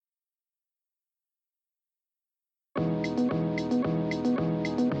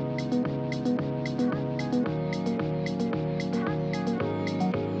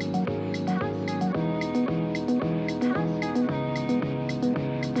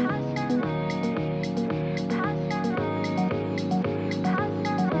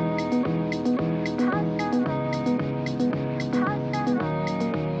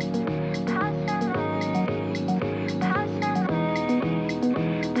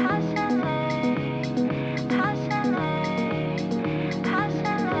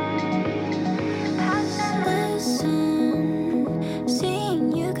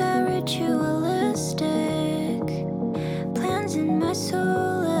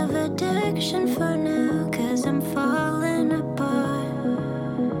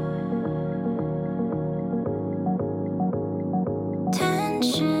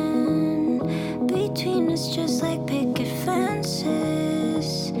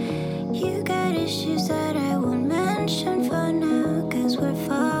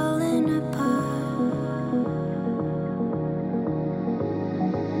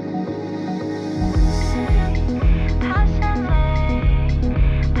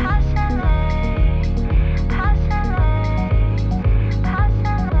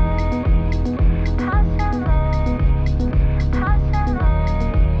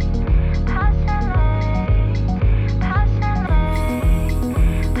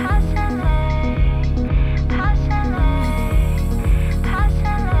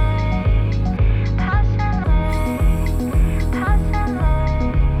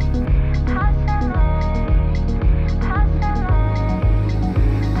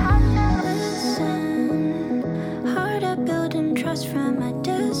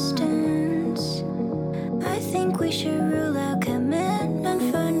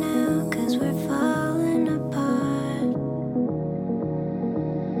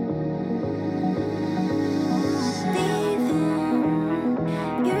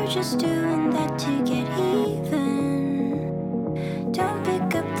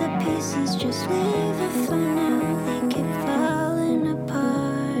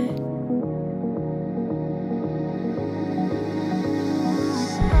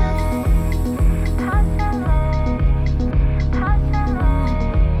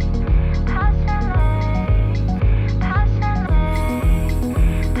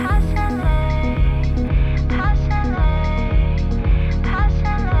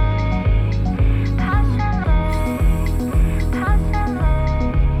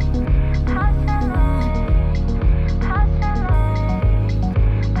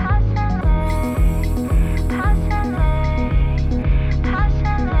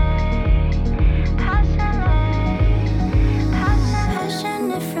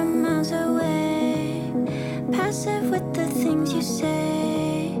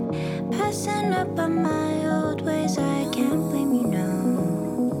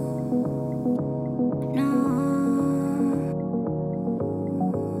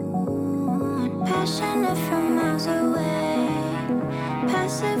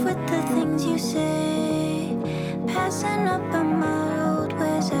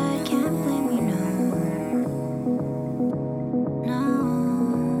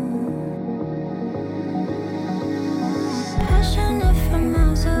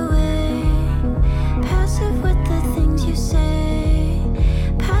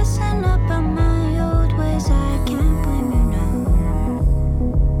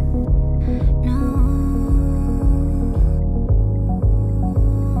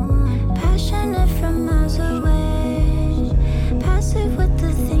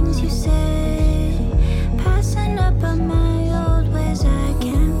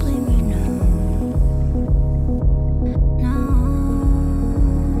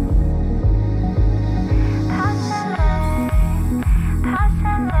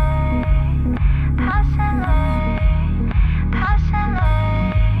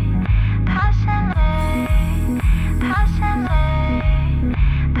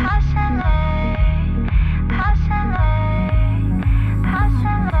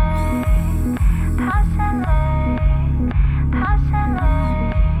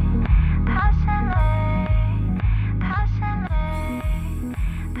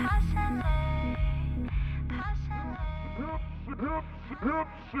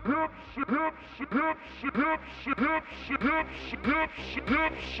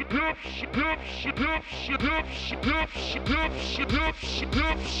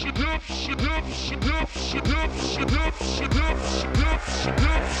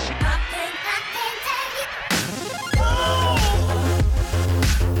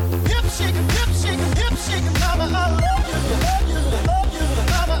Mama, I love you,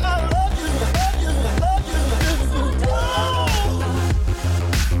 mama, I love you, love you, love you, love you.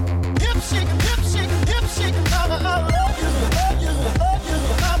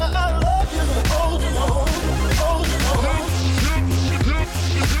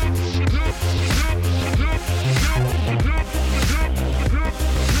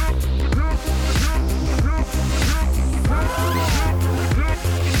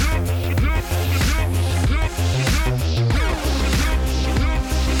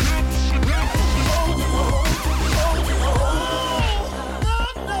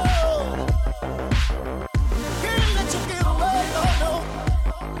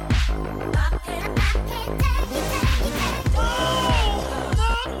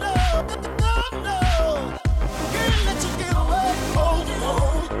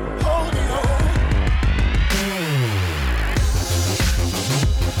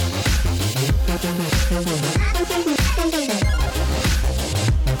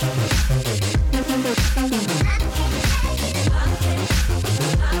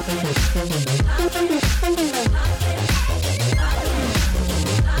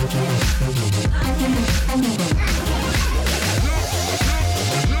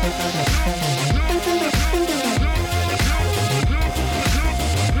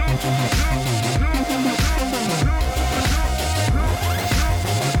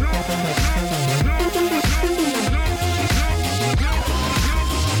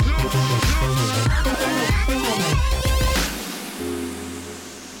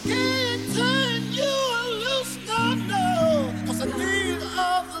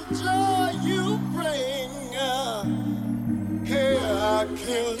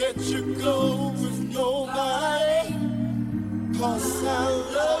 can't let you go with nobody. 'Cause I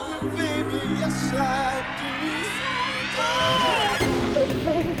love you, baby, yes I do.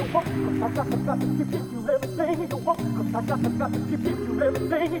 Everything you want, 'cause I got to give you everything you want, 'cause I got to give you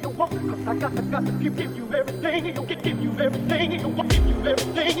everything you want, 'cause I got to give you everything you want, give you everything you want, give you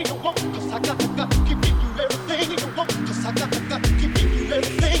everything you want, 'cause I got to give you everything you want, 'cause I got to give you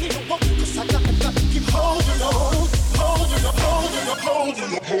everything you want, 'cause I got to keep holding on, holding on, holding on, holding on,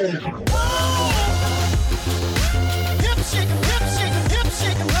 holding on. Hip shaking, hip shaking, hip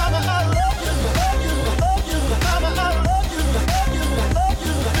shaking, mama, I love you, love you, love you, mama, I love you, love you, love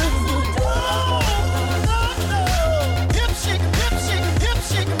you, oh, no, no. Hip shaking, hip shaking, hip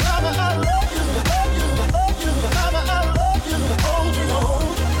shaking, mama, I love you, love you, love you, mama, I love you, holding on,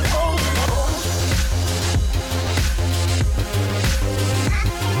 holding on.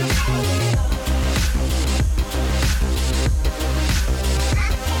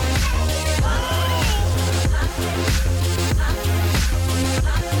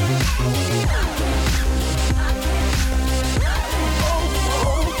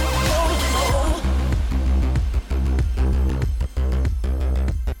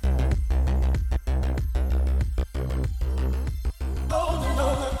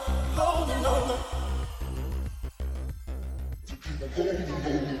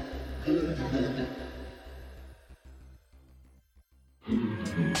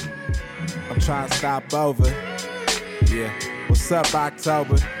 I'm trying to stop over. Yeah, what's up,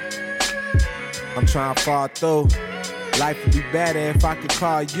 October? I'm trying to fall through. Life would be better if I could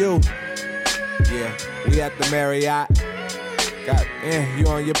call you. Yeah, we at the Marriott. Got, you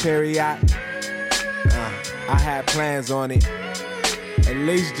on your period. I had plans on it. At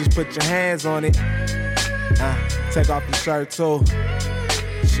least just put your hands on it. Take off your shirt too.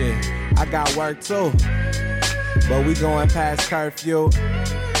 Shit, I got work too. But we going past curfew.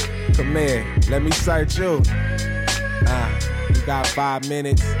 Come here, let me search you. You got 5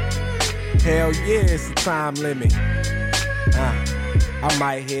 minutes. Hell yeah, it's a time limit. I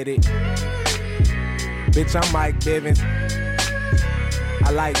might hit it. Bitch, I'm Mike Bivens.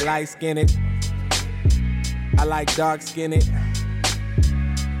 I like light-skinned. I like dark-skinned.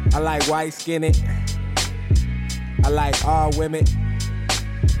 I like white-skinned. I like all women.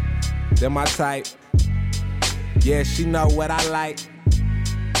 They're my type. Yeah, she know what I like.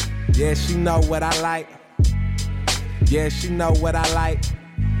 Yeah, she know what I like. Yeah, she know what I like.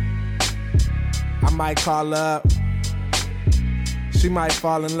 I might call her up. She might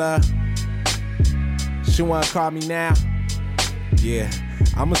fall in love. She wanna call me now. Yeah,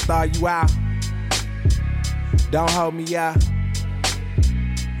 I'ma start you out. Don't hold me up.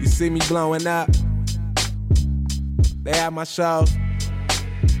 You see me blowing up. They at my shows.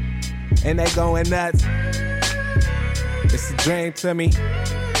 And they going nuts. It's a dream to me.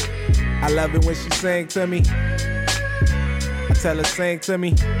 I love it when she sing to me. I tell her sing to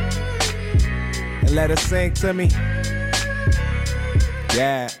me. And let her sing to me.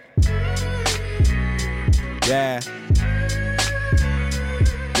 Yeah. Yeah.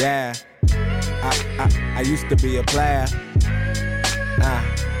 Yeah. I used to be a player.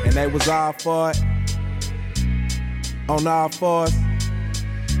 And they was all for it. On all fours.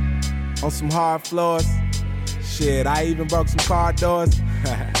 On some hard floors. Shit, I even broke some car doors.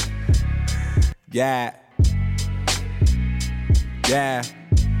 Yeah. Yeah.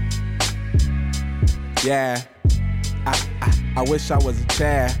 Yeah. I wish I was a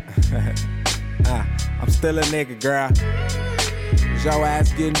chair. I'm still a nigga, girl. Is your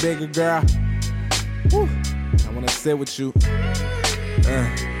ass getting bigger, girl? Woo. I wanna sit with you.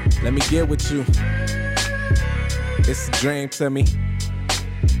 Let me get with you. It's a dream to me.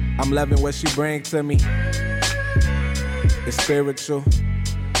 I'm loving what she brings to me. It's spiritual.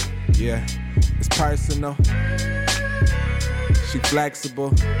 Yeah, it's personal. She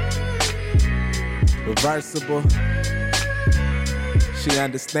flexible. Reversible. She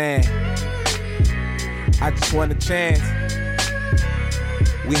understand. I just want a chance.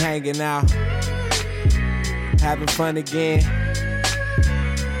 We hanging out. Having fun again.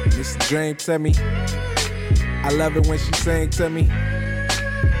 It's a dream to me. I love it when she sing to me.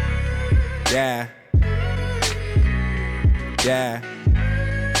 Yeah. Yeah.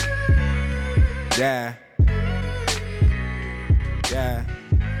 Yeah. Yeah.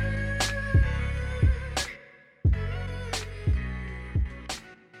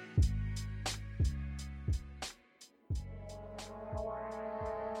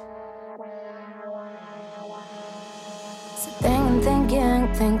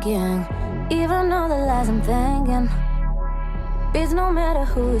 Thinking, even all the lies I'm thinking. It's no matter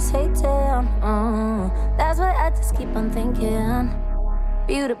who is hating. That's why I just keep on thinking.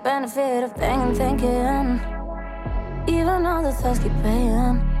 Feel the benefit of thinking. Even though the thoughts keep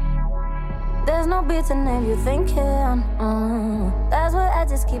paying. There's no beating if you thinking. That's what I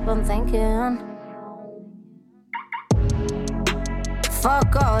just keep on thinking.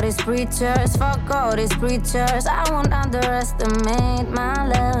 Fuck all these preachers, fuck all these preachers. I won't underestimate my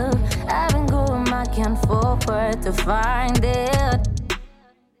love. I've been going back and forward to find it.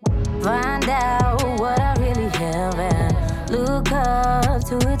 Find out what I really have and look up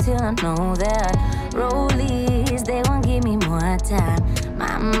to it till I know that rollies, they won't give me more time.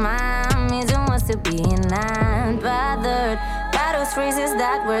 My mind isn't wants to be not bothered by those phrases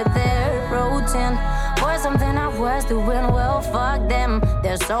that were there, roaching for something I was doing. Well, fuck them,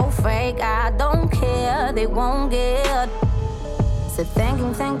 they're so fake, I don't care, they won't get. So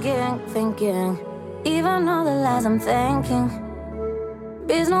thinking, even all the lies I'm thinking.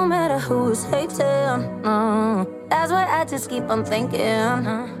 Bitch, no matter who's hating, that's why I just keep on thinking.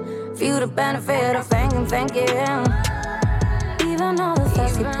 Feel the benefit of thinking. Even all the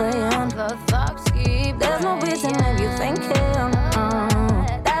thoughts keep praying. There's no reason if you thinking.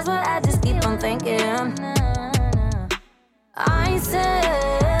 That's why I just keep on thinking. I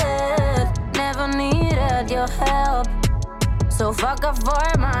said never needed your help, so fuck up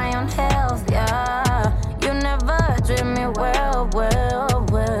for my own health, yeah. You never treat me well.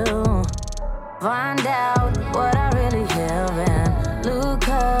 Find out what I really have and look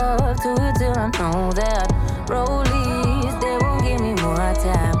up to it till I know that rollies, they won't give me more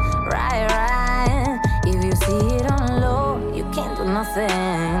time. Right. If you see it on the low, you can't do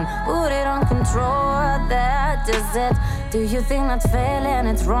nothing. Put it on control, that's just it. Do you think that's failing?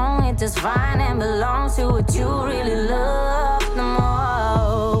 It's wrong, it's just fine and belongs to what you really love the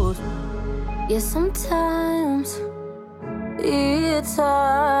most. Yeah, sometimes it's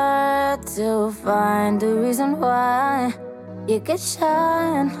hard to find the reason why you get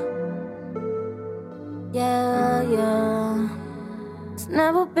shine. Yeah. It's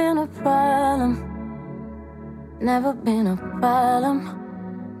never been a problem.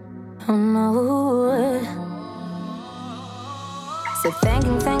 Oh no. So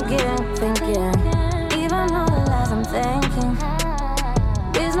thinking. Even all the lies I'm thinking.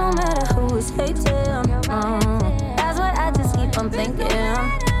 It's no matter who's hating. That's why I just keep on thinking.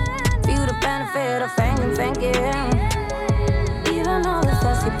 Feel the benefit of thinking. Even all the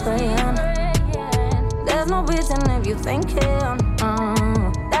thoughts keep praying. There's no reason if you thinking.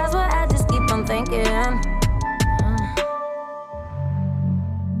 That's why I just keep on thinking.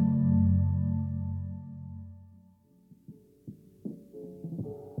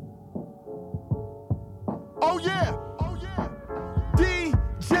 Oh yeah.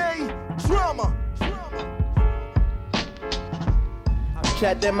 DJ Drama.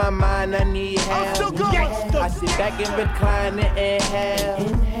 Trapped in my mind, I need help. I sit back and recline and inhale.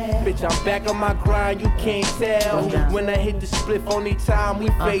 Bitch, I'm back on my grind, you can't tell. When I hit the spliff, only time we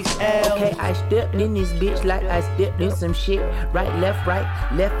face L. Okay, I stepped in this bitch like I stepped in some shit. Right, left,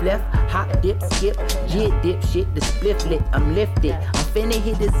 hop, dip, skip, jit, dip, shit, the spliff lit, I'm lifted. I'm finna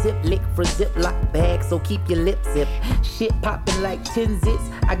hit the zip lick for ziplock bag, so keep your lips zip. Shit popping like 10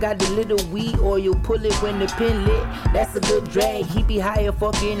 zits. I got the little weed oil, pull it when the pin lit. That's a good drag, he be higher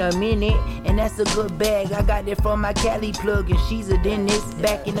fucking a minute. And that's a good bag, I got it from my Cali plug, and she's a dentist.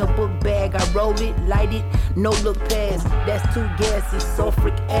 Back in the book bag, I roll it, light it, no look past. That's too gassy,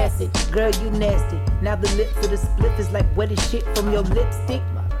 sulfuric acid. Girl, you nasty. Now the lips of the spliff is like wet as shit from your lipstick.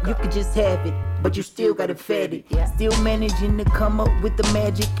 You could just have it, but you still gotta fed it. Still managing to come up with the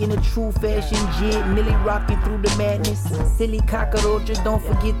magic in a true fashion jig. Millie rocking through the madness. Silly cockroaches, don't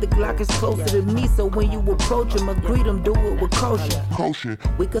forget the Glock is closer to me. So when you approach him, greet him, do it with caution.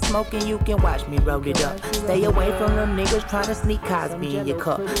 We could smoke and you can watch me roll it up. Stay away from them niggas trying to sneak Cosby in your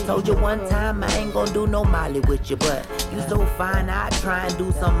cup. Told you one time I ain't gonna do no Molly with you, but you so fine I'd try and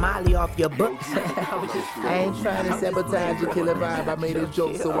do some Molly off your butt. I ain't trying to sabotage your killer vibe. I made a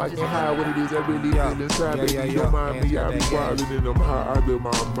joke so I can hide what it is I really feel inside. Baby, you don't mind me, I be wildin' and I'm high out of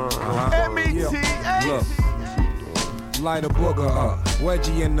my mind. M-E-T-H. Light a booger up,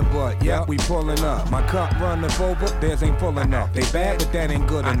 wedgie in the butt, yep, we pulling up. My cup running over, theirs ain't full enough. They bad, but that ain't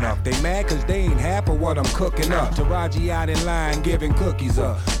good enough. They mad cause they ain't happy what I'm cooking up. Taraji out in line, giving cookies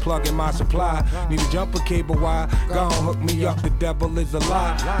up. Plugging my supply, need a jumper cable wire. Gon' hook me up, the devil is a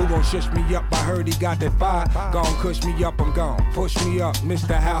lie. Who gon' shush me up, I heard he got that fire. Gon' cush me up, I'm gone. Push me up,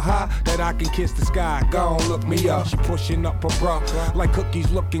 Mr. How high that I can kiss the sky. Gon' look me up, she pushing up her bra. Like cookies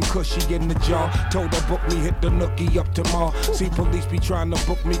looking cushy in the jar. Told her book me, hit the nookie up tomorrow. See police be trying to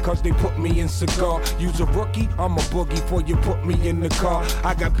book me cause they put me in cigar. You's a rookie, I'm a boogie before you put me in the car.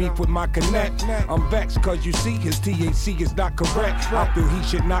 I got beef with my connect. I'm vexed cause you see his THC is not correct. I feel he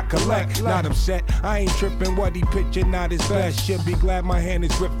should not collect, not upset. I ain't tripping what he pitching, not his best. Should be glad my hand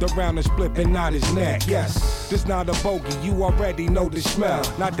is whipped around the split and not his neck. Yes, this not a bogey, you already know the smell.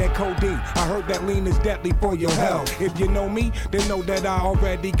 Not that codeine, I heard that lean is deadly for your health. If you know me, then know that I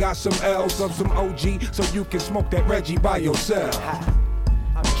already got some L's of some OG, so you can smoke that Reggie by yourself.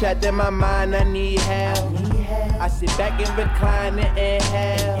 I'm trapped in my mind, I need help. I sit back and recline and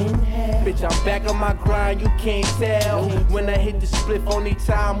inhale. Bitch, I'm back on my grind, you can't tell. When I hit the split, only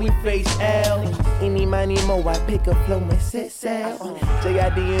time we face L. Any money more, I pick up flow and set sail.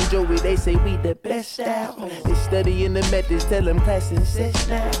 JID and Joey, they say we the best out. They studying the methods, tell them class and sit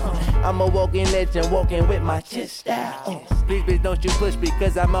now. I'm a walking legend, walking with my chest out. Please, bitch, don't you push me,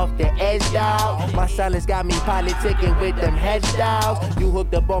 cause I'm off the edge, dawg. My silence got me politicking with them heads, dogs. You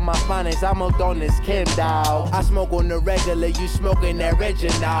hooked up on my finance, I'm hooked on this Kim, dawg. I smoke on the regular, you smoking that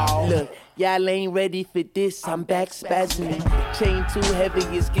original. Look, y'all ain't ready for this, I'm back spasming. Chain too heavy,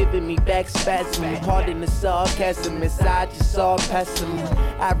 it's giving me back spasming. Pardon the sarcasm, inside just all passing.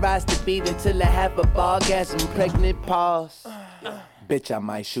 I rise to beat until I have a bargasm. Pregnant pause. Bitch, I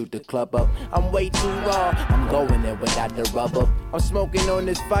might shoot the club up. I'm way too raw, I'm going in without the rubber. I'm smoking on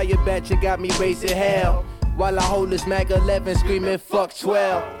this fire batch, it got me raising hell. While I hold this Mac 11 screaming fuck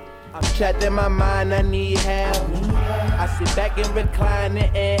 12. I'm trapped in my mind, I need help. I sit back and recline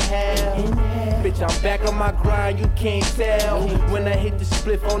and inhale. Bitch, I'm back on my grind, you can't tell. When I hit the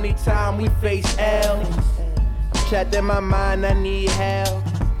split, only time we face L. I'm trapped in my mind, I need help.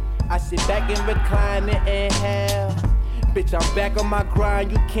 I sit back and recline and inhale. Bitch, I'm back on my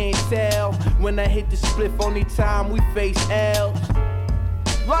grind, you can't tell. When I hit the split, only time we face L.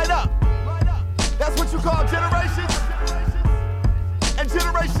 Light up. That's what you call generations. And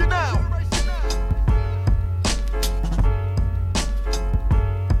generation now.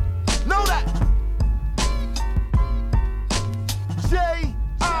 Know that.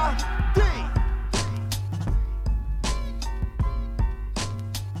 J-I-D.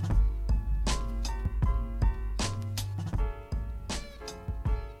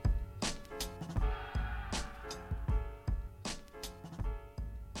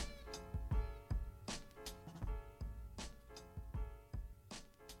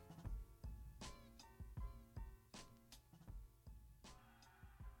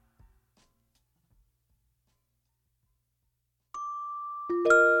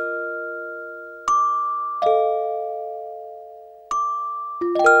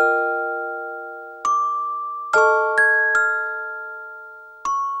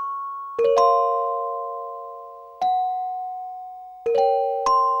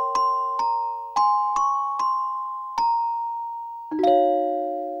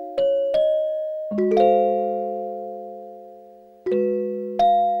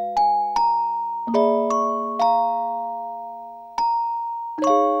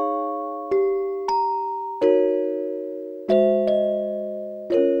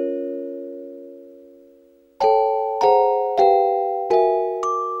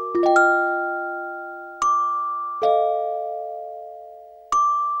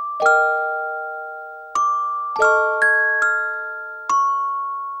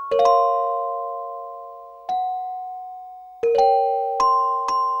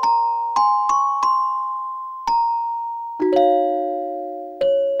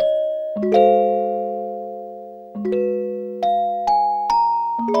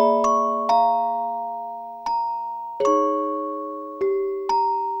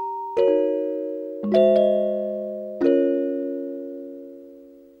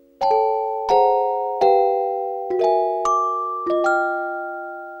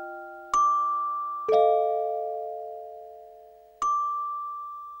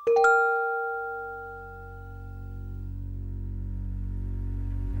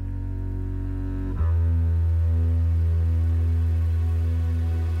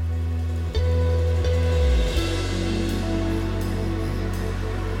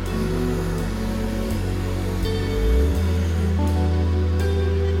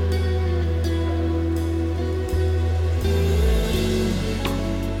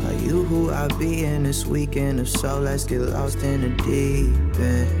 This weekend, if so, let's get lost in the deep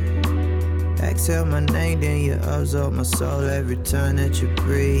end. Exhale my name, then you absorb my soul every time that you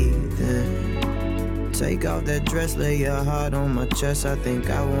breathe in. Take off that dress, lay your heart on my chest, I think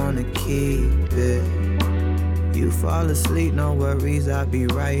I wanna keep it. You fall asleep, no worries, I'll be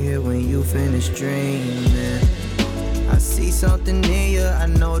right here when you finish dreaming. I see something in you, I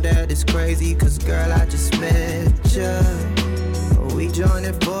know that it's crazy, cause girl, I just met you. We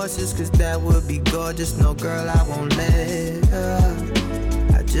joining forces, cause that would be gorgeous. No girl, I won't let her.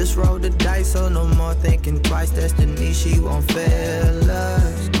 I just rolled the dice, so no more thinking twice. Destiny, she won't fail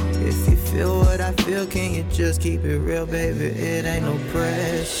us. If you feel what I feel, can you just keep it real, baby? It ain't no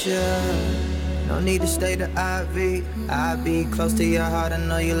pressure. No need to stay to IV. I be close to your heart, I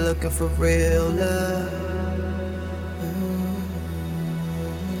know you're looking for real love.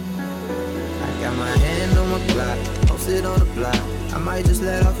 I got my hand on my block, posted on the block. I might just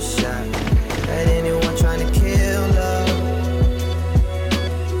let off a shot at anyone trying to kill love.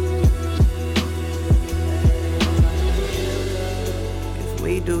 If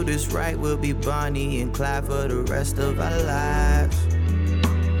we do this right, we'll be Bonnie and Clyde for the rest of our lives.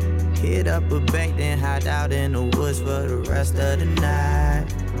 Hit up a bank, then hide out in the woods for the rest of the night.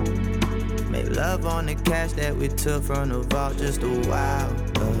 Make love on the cash that we took from the vault just a while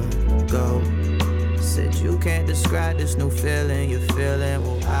ago. Said you can't describe this new feeling you're feeling,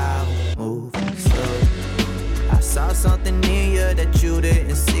 well I'll move slow. I saw something in you that you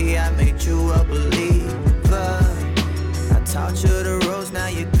didn't see, I made you a believer. I taught you the ropes, now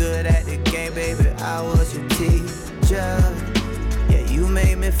you're good at the game, baby, I was your teacher. Yeah, you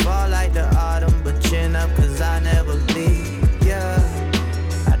made me fall like the autumn, but chin up cause I never leave, yeah.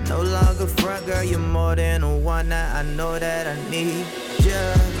 I no longer front, girl, you're more than a one now, I know that I need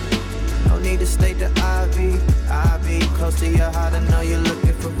ya. No need to stay to IV. I be close to your heart, I know you're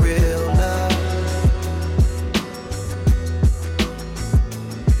looking for real love.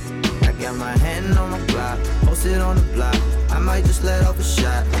 I got my hand on my block, posted on the block. I might just let off a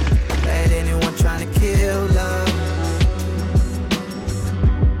shot at anyone trying to kill love.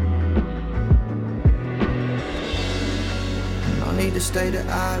 No need to stay to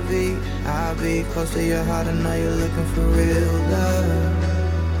IV. I be close to your heart, I know you're looking for real love.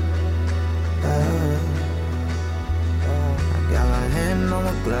 I got my hand on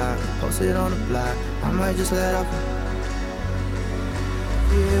my block, posted on the block. I might just let off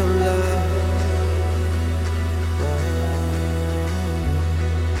real love.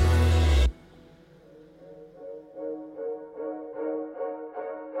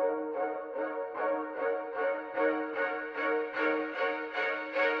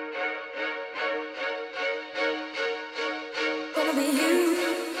 Gonna be you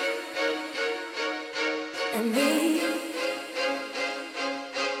and me.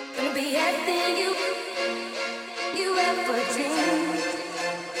 Gonna be everything you ever dreamed.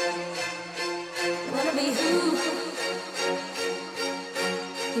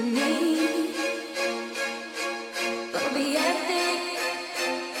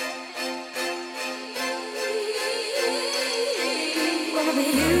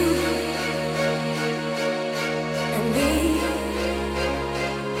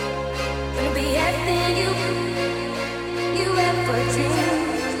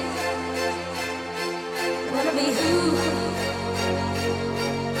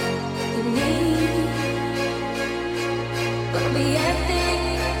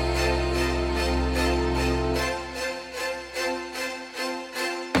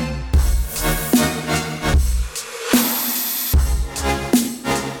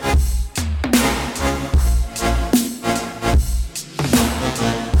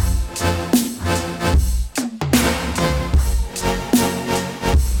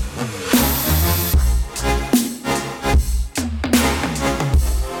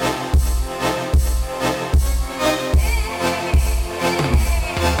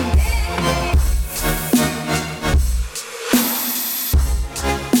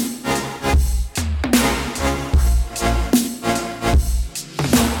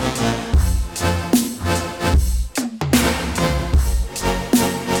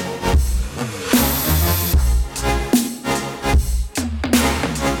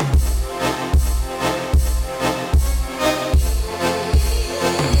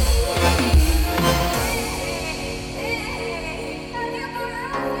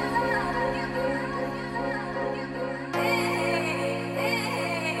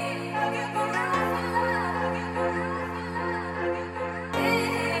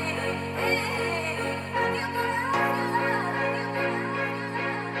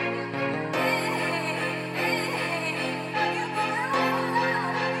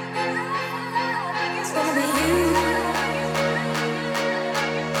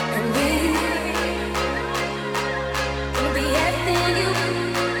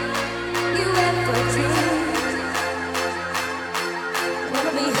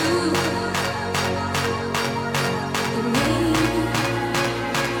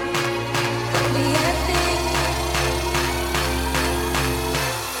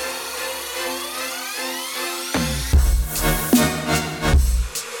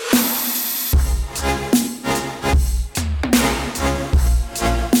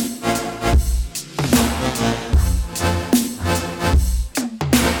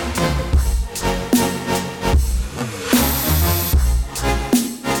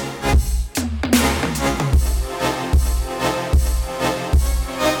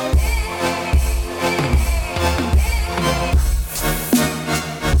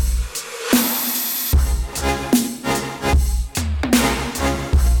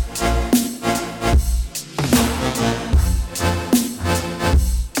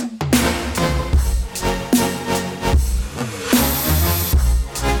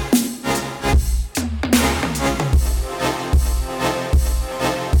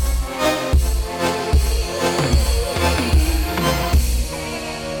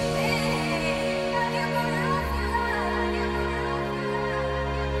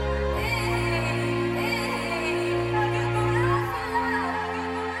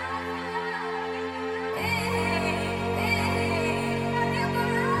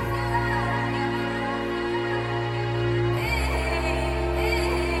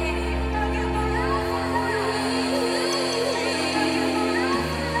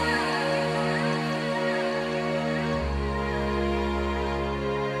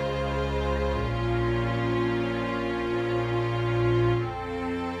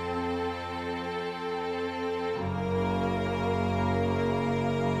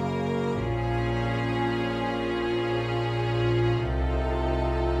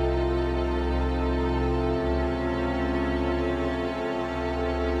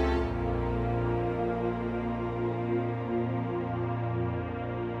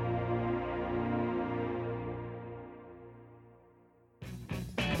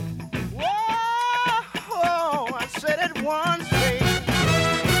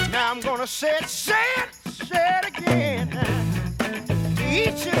 gonna say it again.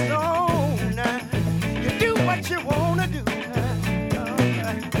 Each his own. You do what you wanna do.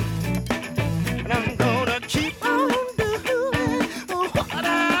 And I'm gonna keep on doing what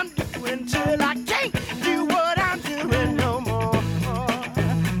I'm doing till I can't do what I'm doing no more.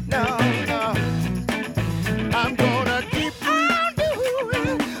 No, no. I'm gonna keep on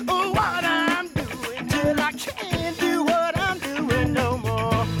doing what I'm doing till I can't do what I'm doing no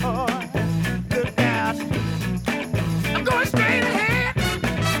more. Look out. I'm going straight ahead.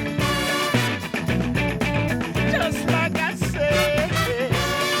 Just like I said.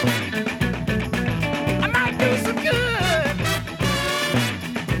 I might do some good.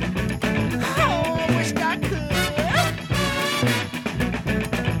 Oh, I wish I could.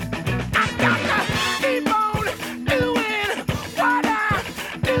 I gotta keep on doing what I'm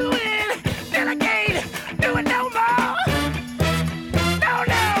doing till I can't do it no more. No,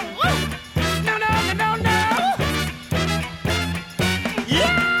 no. No, no, no, no, no.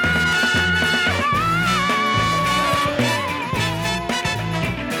 Yeah.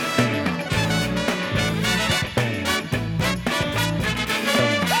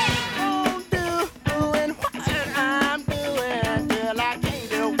 Doing what I'm doing till I can't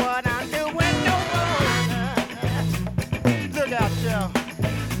do what I'm doing no more. Look out, y'all.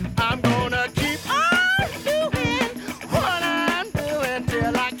 I'm gonna keep on doing what I'm doing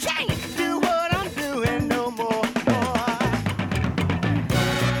till I can't do what I'm doing no more.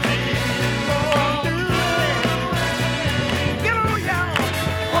 Keep on doing. Come on, y'all.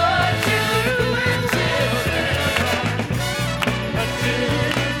 What you doing till until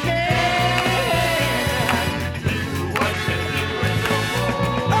you can't do what you're doing no more.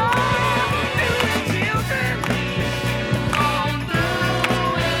 Oh, doing children. On doing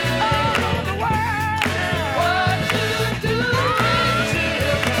all over the world. What you doing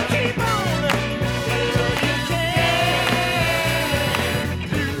till keep on until you can't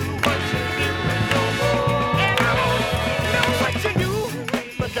do what you're doing no more. And I don't know what you do,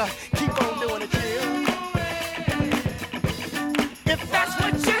 but keep on doing it, chill. If that's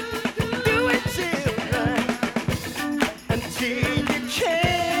what you're doing, chill, until you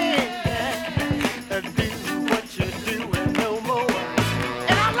can't do what you're doing no more.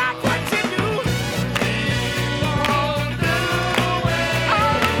 And I like what you do. Keep on doing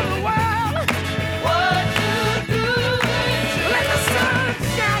all over the world. What you doing? Let the sun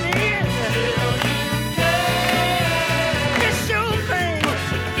shine in. It's your thing.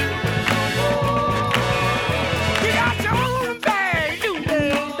 You got your own bag. You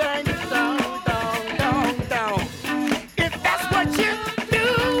dang, dang, dong, dong, dong, dong. If that's what you're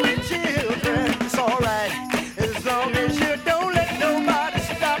doing, children, it's alright. As long as you don't let nobody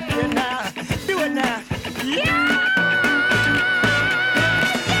stop you now. Do it now. Yeah!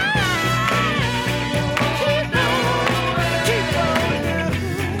 Keep on doing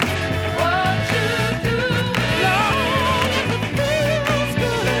what you do. Long as it feels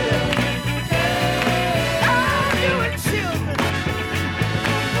good. Oh, do it, children.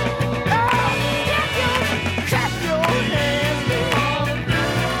 Oh, clap your hands, baby.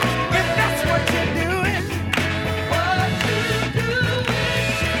 If that's what you're doing. What you doing?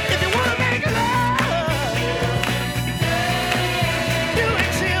 If you wanna make love, do it,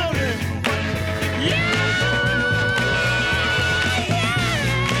 children. Yeah.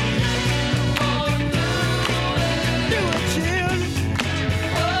 Do it, children.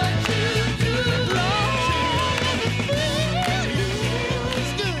 What you do, Lord, it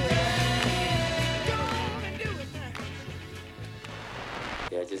feels good. Go on and do it now.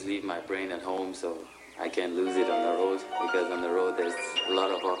 Yeah, I just leave my brain at home so I can't lose it on the road, because on the road there's a lot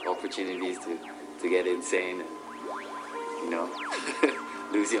of opportunities to get insane and, you know,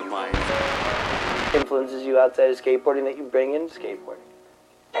 lose your mind. Influences you outside of skateboarding that you bring into skateboarding?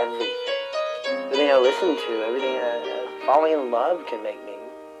 Everything. Everything I listen to, everything. Falling in love can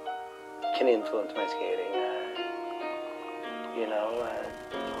influence my skating.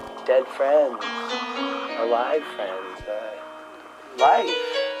 Dead friends, alive friends, life,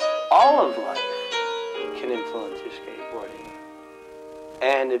 all of life can influence your skateboarding.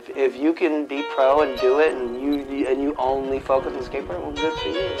 And if you can be pro and do it, and you only focus on skateboarding, well, good for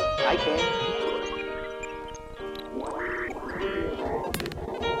you. I can't.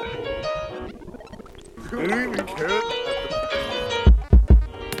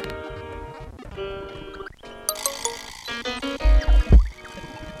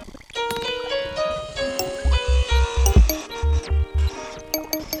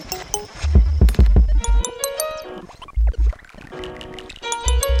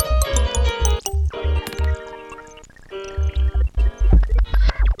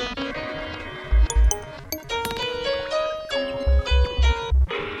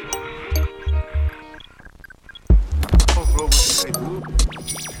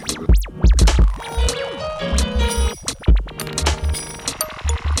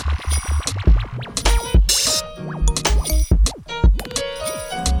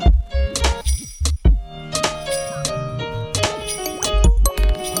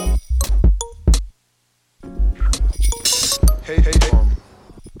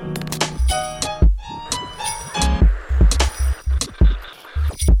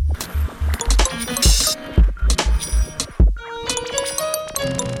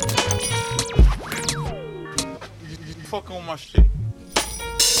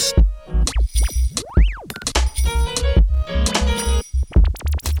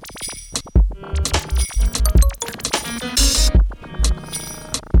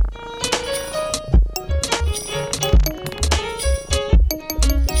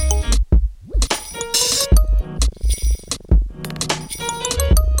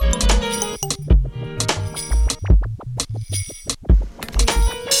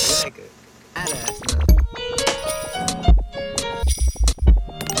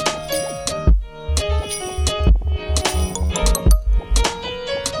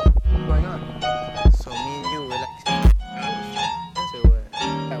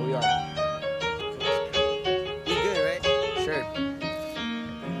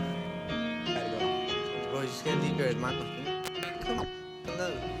 acho que é liga mais pra frente.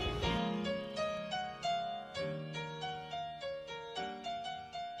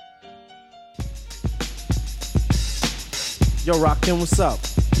 Yo, Rakim, what's up?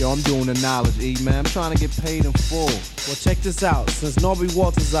 Yo, I'm doing the knowledge, E, man. I'm trying to get paid in full. Well, check this out. Since Norby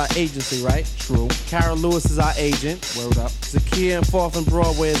Walters is our agency, right? True. Carol Lewis is our agent. Word up. Zakia and 4th and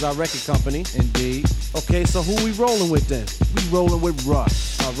Broadway is our record company. Indeed. Okay, so who we rolling with then? We rolling with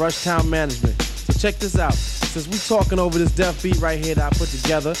Rush. Rush Town Management. So check this out. Since we talking over this deaf beat right here that I put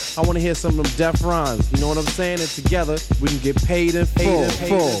together, I want to hear some of them deaf rhymes. You know what I'm saying? And together, we can get paid in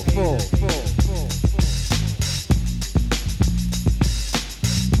full.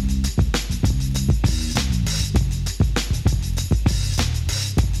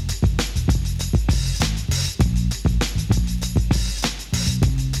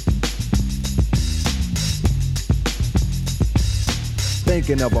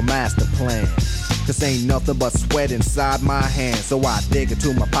 Thinking of a master plan, cause ain't nothing but sweat inside my hands. So I dig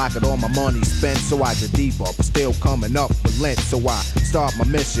into my pocket, all my money spent. So I get deeper, but still coming up with lint. So I start my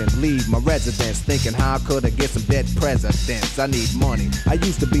mission, leave my residence, thinking how could I get some dead presidents. I need money. I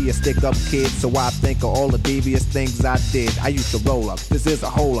used to be a stick-up kid, so I think of all the devious things I did. I used to roll up, this is a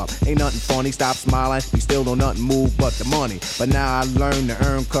hole up. Ain't nothing funny, stop smiling. We still don't nothing move but the money. But now I learn to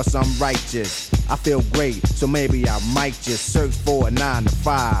earn cause I'm righteous. I feel great, so maybe I might just search for a 9 to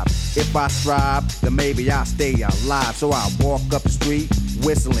 5. If I strive, then maybe I'll stay alive. So I walk up the street,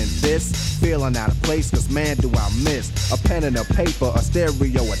 whistling this, feeling out of place, cause man do I miss a pen and a paper, a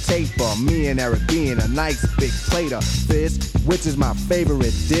stereo, a taper. Me and Eric being a nice big plate of fish, which is my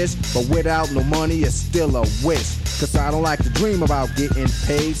favorite dish. But without no money, it's still a wish. Cause I don't like to dream about getting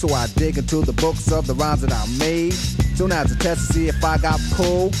paid. So I dig into the books of the rhymes that I made. So now it's a test to see if I got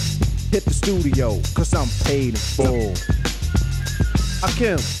pulled. Hit the studio, cause I'm paid in full.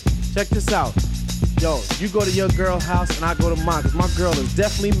 Akim, check this out. Yo, you go to your girl's house and I go to mine, cause my girl is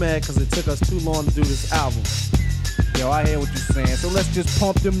definitely mad cause it took us too long to do this album. Yo, I hear what you're saying, so let's just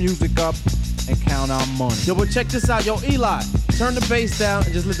pump the music up and count our money. Yo, but check this out. Yo, Eli, turn the bass down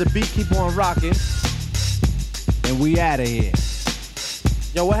and just let the beat keep on rocking. And we outta here.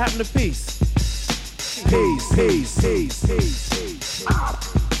 Yo, what happened to peace? Peace, peace, peace, peace, peace.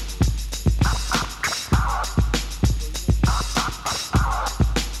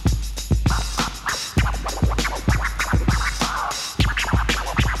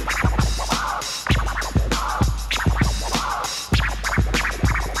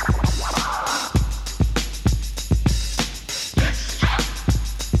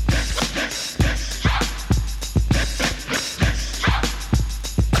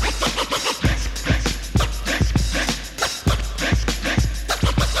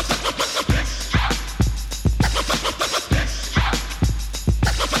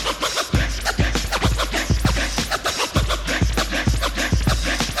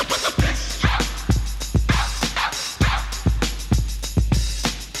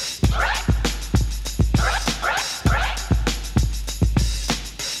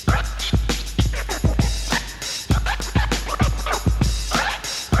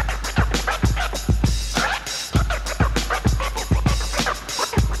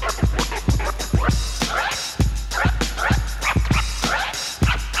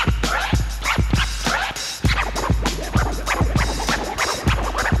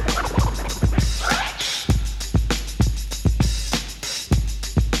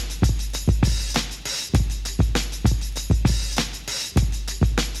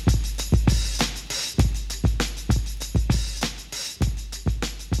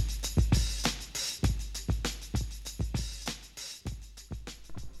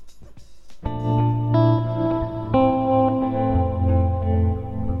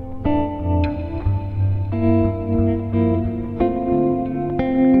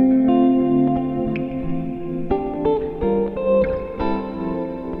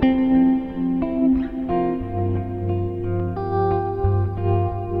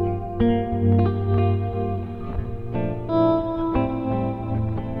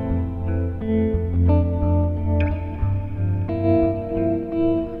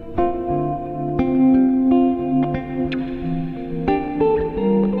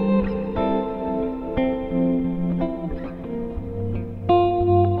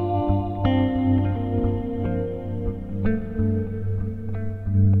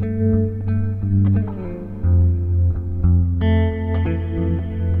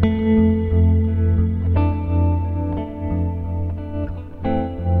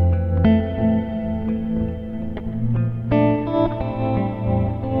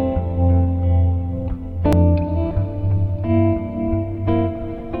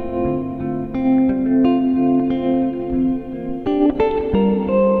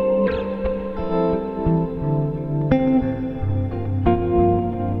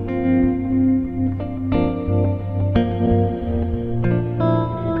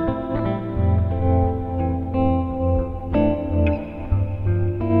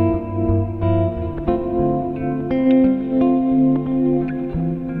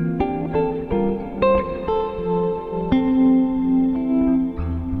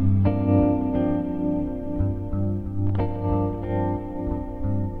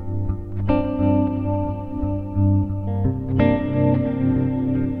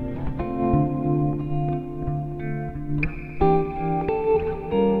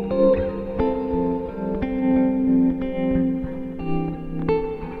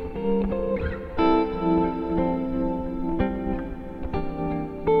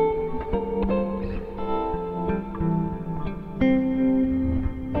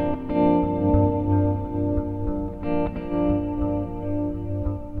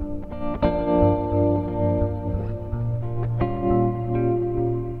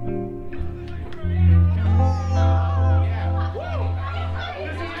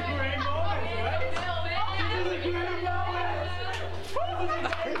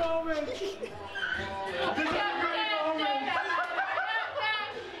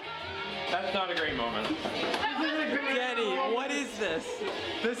 this.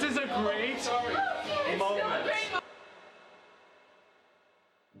 This is a great moment.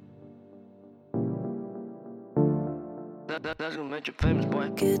 That's gonna make you famous, boy.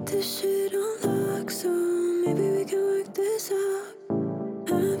 Get this shit on lock, so maybe we can work this out.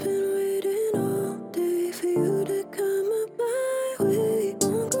 I've been waiting all day for you to come up my way.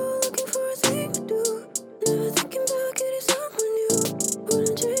 Won't go looking for a thing to do. Never thinking about getting someone new.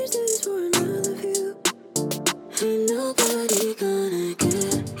 Wouldn't change this for another view. Ain't nobody gonna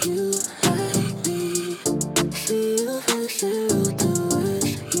get you like me. Feel for zero to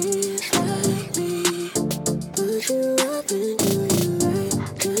worst years like me. Put you up and do you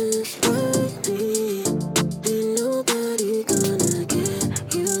right just like me. Ain't nobody gonna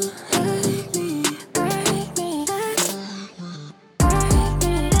get you like me. Like me.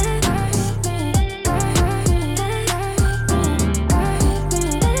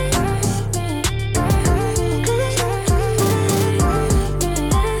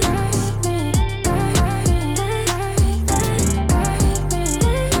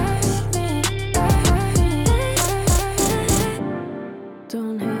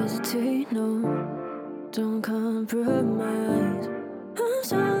 Don't hesitate, no. Don't compromise. I'm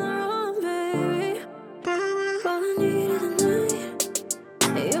still around, baby. All I need is a night.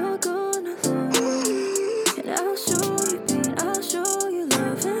 You're gonna love, and I'll show you pain. I'll show you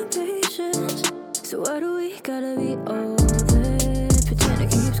love and patience. So why do we gotta be all that? Pretend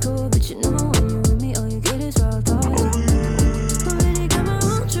it keeps cool, but you know when you're with me, all you get is raw thoughts. Already got my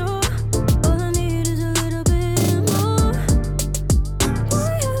own joy. All I need is a little bit more.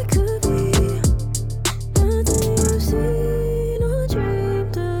 Boy, I could be nothing you've seen or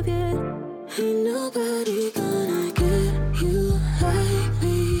dreamed of yet. Ain't nobody gonna get you like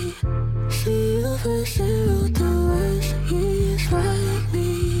me. Feel for zero to worst years like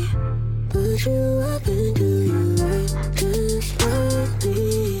me. Put you up and do you right just like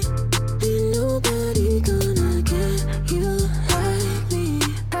me. Ain't nobody gonna get you like me.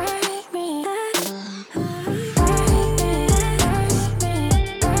 Like me.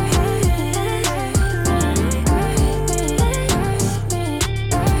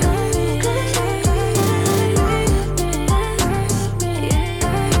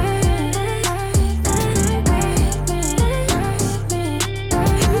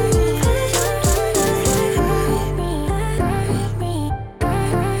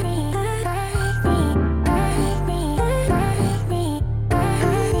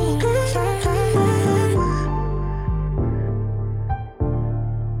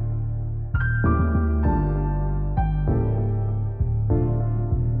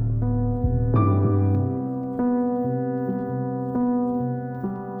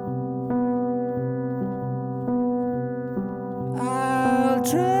 I'll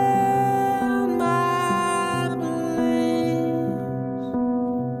drown my beliefs.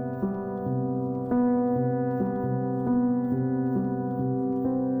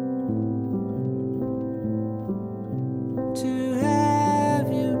 To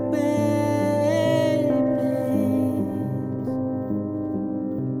have you, baby.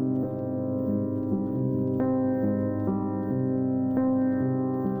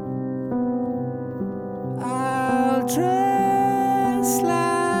 I'll dress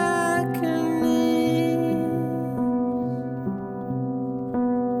like an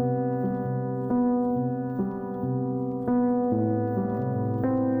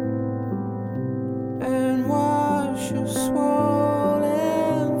and wash your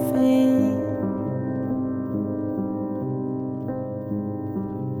swollen feet.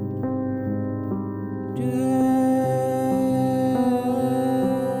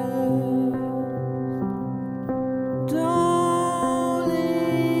 Don't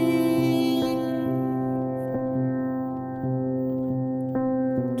leave.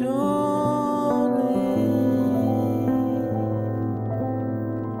 Don't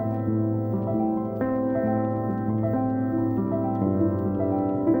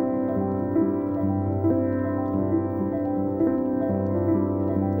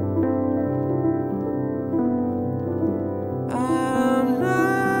I'm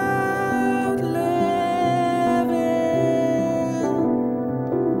not living.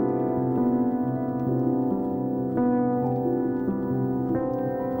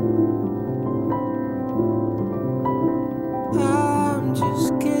 I'm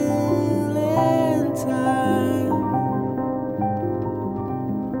just killing time.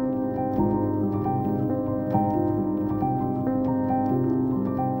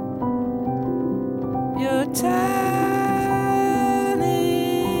 Your tiny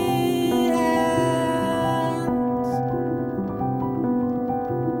hands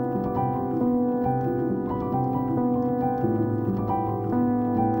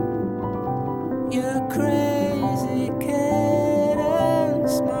crazy kid and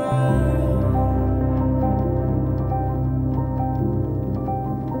smile.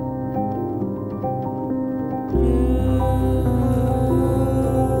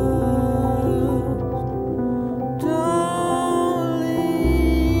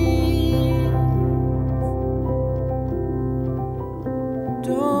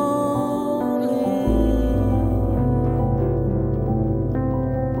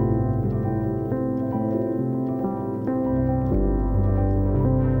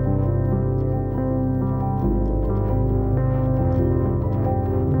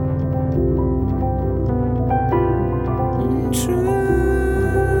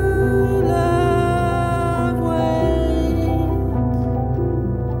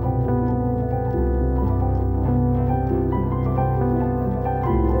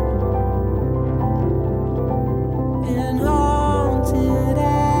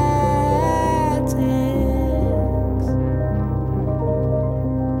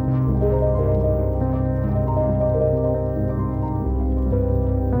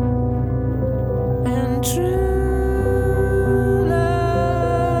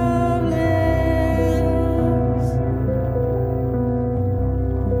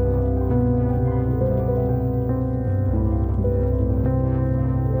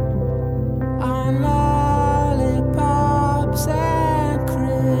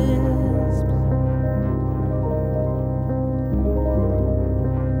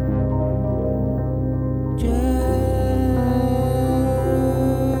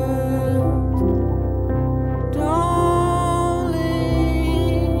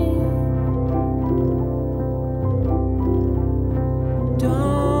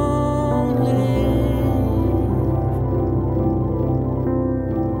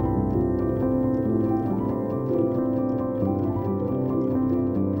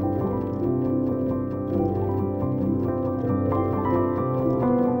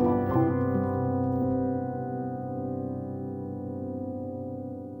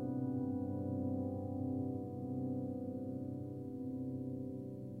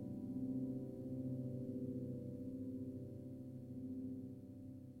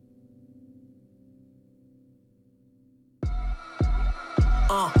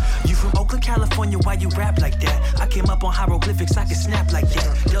 You from Oakland, California, why you rap like that? I came up on hieroglyphics, I can snap like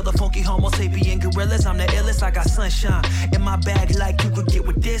that. They're the funky homo sapien gorillas, I'm the illest, I got sunshine in my bag like you could get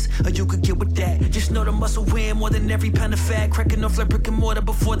with this, or you could get with that. Just know the muscle win more than every pound of fat. Cracking off like brick and mortar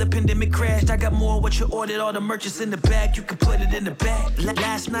before the pandemic crashed. I got more what you ordered, all the merchants in the bag, you can put it in the bag.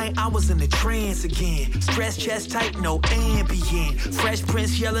 Last night I was in a trance again. Stress chest tight, no ambient. Fresh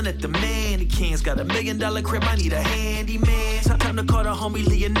Prince yelling at the mannequins. Got $1 million crib, I need a handyman. Time to call the homie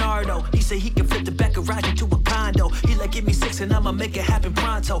Leonardo. He say he can flip the back garage into a condo. He like, give me 6 and I'ma make it happen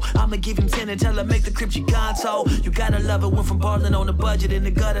pronto. I'ma give him 10 and tell him make the crib Giganto. You gotta love it, went from ballin' on the budget in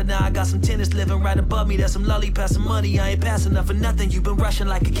the gutter. Now I got some tenants living right above me. That's some lolly passing money. I ain't passing up for nothing. You been rushing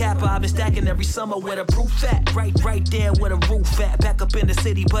like a kappa. I've been stacking every summer with a proof at. Right there with a roof at. Back up in the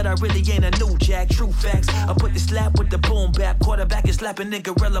city, but I really ain't a new jack. True facts. I put the slap with the boom bap. Quarterback is slapping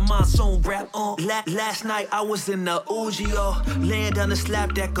nigga gorilla monsoon rap. Last night I was in the Ugio. Laying down the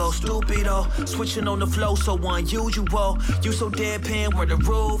slap that goes stupido. Switching on the flow so unusual. You so deadpan, where the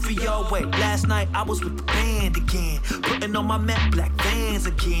roof for yo. Wait, last night I was with the band again. Putting on my Mac black Vans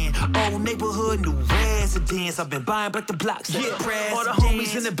again. Old neighborhood, new residence. I've been buying back the blocks. Yeah, all the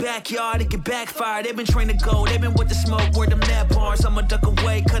homies in the backyard, they get backfired. They been trained to go, they been with the smoke, where them nap bars. I'ma duck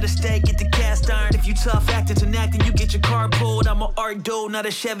away, cut a steak, get the cast iron. If you tough acting to acting, you get your car pulled. I'm an art dude, not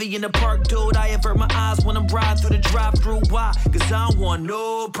a Chevy in the park dude. I avert my eyes when I'm riding through the drive-through. Why? Cause I don't want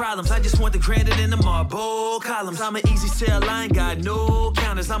no problems. I just want the granite in the marble columns. I'm an easy sell, I ain't got no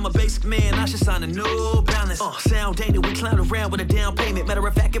counters. I'm a basic man, I should sign a new balance. Sound ain't it, we clown around with a down payment. Matter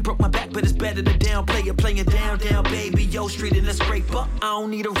of fact, it broke my back, but it's better to downplay it. Playing down, baby, yo, street in the scraper. I don't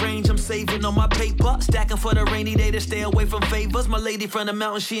need a range, I'm saving on my paper. Stacking for the rainy day to stay away from favors. My lady from the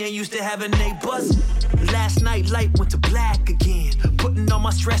mountain, she ain't used to having neighbors. Last night, light went to black again. Putting all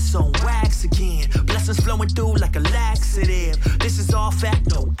my stress on wax again. Blessings flowing through like a laxative. This is all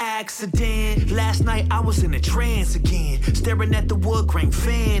fact, no accident. Last night I was in a trance again. Staring at the wood grain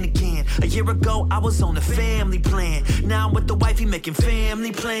fan again. A year ago I was on a family plan. Now I'm with the wifey making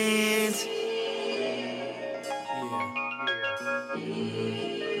family plans.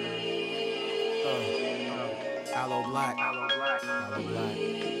 Aloe Black. From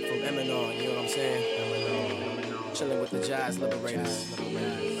Eminem, you know what I'm saying? Chilling with the Jazz Liberators.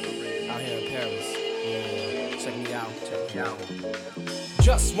 Out here in Paris. Yeah. Check me out.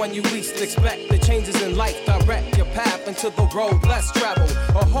 Just when you least expect the changes in life, direct your path into the road less traveled.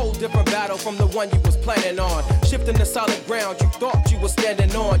 A whole different battle from the one you was planning on. Shifting the solid ground you thought you were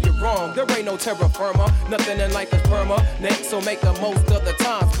standing on. You're wrong, there ain't no terra firma. Nothing in life is permanent, so make the most of the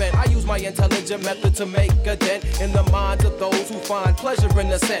time spent. I use my intelligent method to make a dent in the minds of those who find pleasure in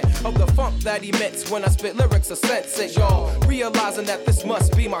the scent of the funk that emits when I spit lyrics of sense. Y'all realizing that this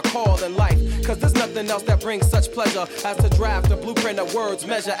must be my call in life, cause there's nothing else that brings such pleasure as to draft a blueprint of words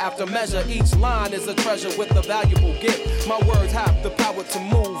measure after measure. Each line is a treasure with a valuable gift. My words have the power to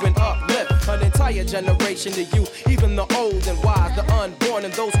move and uplift an entire generation of youth, even the old and wise, the unborn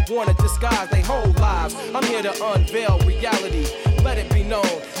and those who want to disguise their whole lives. I'm here to unveil reality, let it be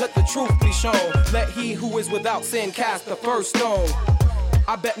known, let the truth be shown. Let he who is without sin cast the first stone.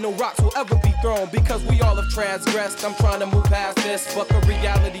 I bet no rocks will ever be thrown because we all have transgressed. I'm trying to move past this, but the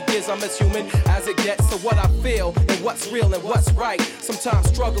reality is I'm as human as it gets. So what I feel and what's real and what's right, sometimes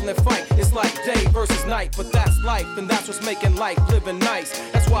struggle and fight. It's like day versus night, but that's life, and that's what's making life living nice.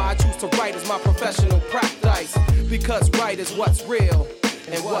 That's why I choose to write as my professional practice, because right is what's real,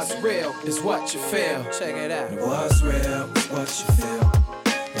 and what's real is what you feel. Check it out. What's real is what you feel,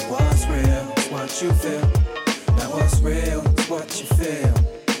 and what's real is what you feel. Now what's real is what you feel.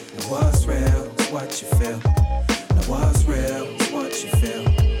 Now what's real is what you feel. Now what's real is what you feel.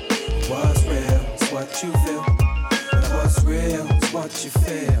 What's real is what you feel. Now what's real is what you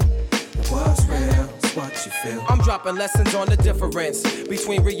feel. Now what's real is what you feel. I'm dropping lessons on the difference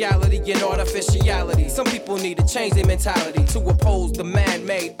between reality and artificiality. Some people need to change their mentality to oppose the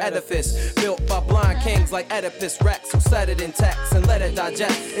man-made edifice built by blind kings like Oedipus Rex, who set it in text and let it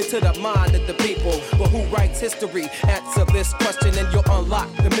digest into the mind of the people. But who writes history? Answer this question and you'll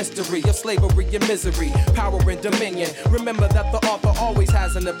unlock the mystery of slavery and misery, power and dominion. Remember that the author always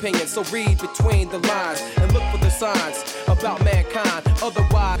has an opinion, so read between the lines and look for the signs about mankind.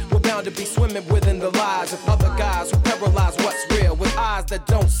 Otherwise, we're bound to be swimming within the lies of other guys who paralyze what's real with eyes that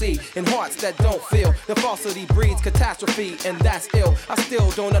don't see and hearts that don't feel. The falsity breeds catastrophe, and that's ill. I still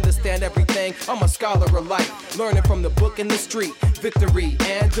don't understand everything. I'm a scholar of life, learning from the book and the street. Victory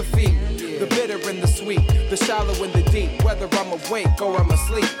and defeat, the bitter and the sweet, the shallow and the deep. Whether I'm awake or I'm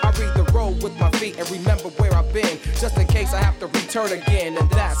asleep, I read the road with my feet and remember where I've been, just in case I have to return again, and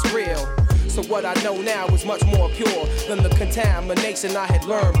that's real. So what I know now is much more pure than the contamination I had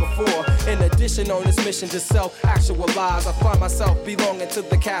learned before. In addition, on this mission to self-actualize, I find myself belonging to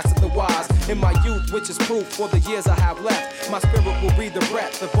the cast of the wise. In my youth, which is proof for the years I have left, my spirit will breathe the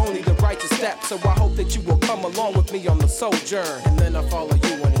breath of only the righteous steps. So I hope that you will come along with me on the sojourn, and then I follow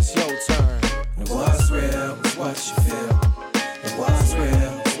you when it's your turn. And what's real is what you feel. And what's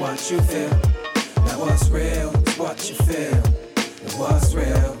real is what you feel. Now what's real is what you feel. And what's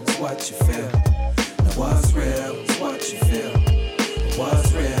real is what you feel. Now what's real is what you feel. And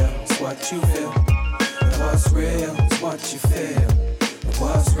what's real is what you feel. And what's real is what you feel. And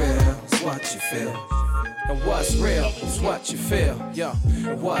what's real is what you feel. And what's real is what you feel. Yo,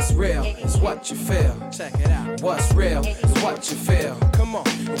 and what's real is what you feel. Check it out. What's real is what you feel. Come on.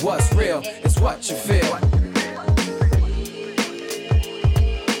 And what's real is what you feel.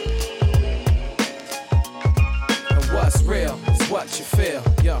 And what's real is what you feel.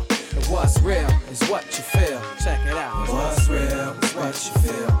 Yo, and what's real is what you feel. Check it out. And what's real is what you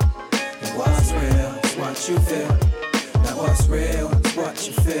feel. And what's real is what you feel. Now what's real is what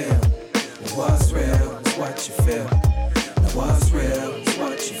you feel. And what's real is what you feel. Now what's real is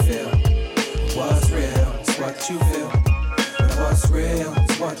what you feel. And what's real is what you feel. And what's real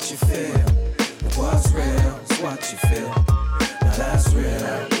is what you feel. And what's real is what you feel. Now that's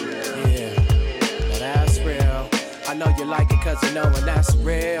real. Yeah, now that's real. I know you like it cause you know when that's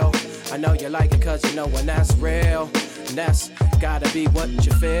real. I know you like it cause you know when that's real. And that's gotta be what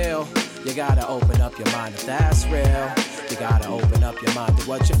you feel. You gotta open up your mind if that's real. You gotta open up your mind to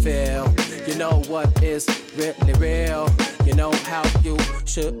what you feel. You know what is really real. You know how you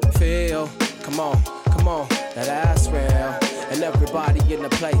should feel. Come on, now that's real. And everybody in the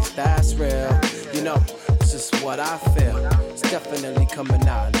place, that's real. You know, it's just what I feel. It's definitely coming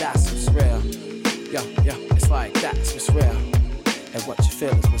out, and that's what's real. Yo, it's like that's what's real. And what you feel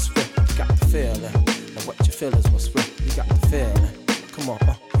is what's real. You got the feeling. And what you feel is what's real. You got the feeling. Come on,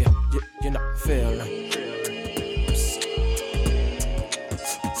 you're not feeling.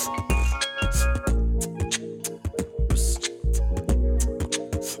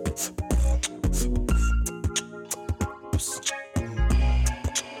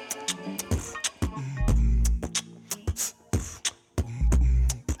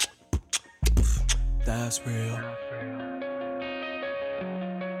 That's real.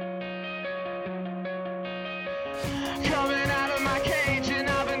 Coming out of my cage and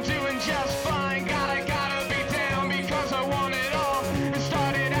I've been doing just fine. Gotta be down because I want it all. It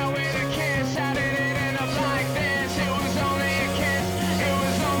started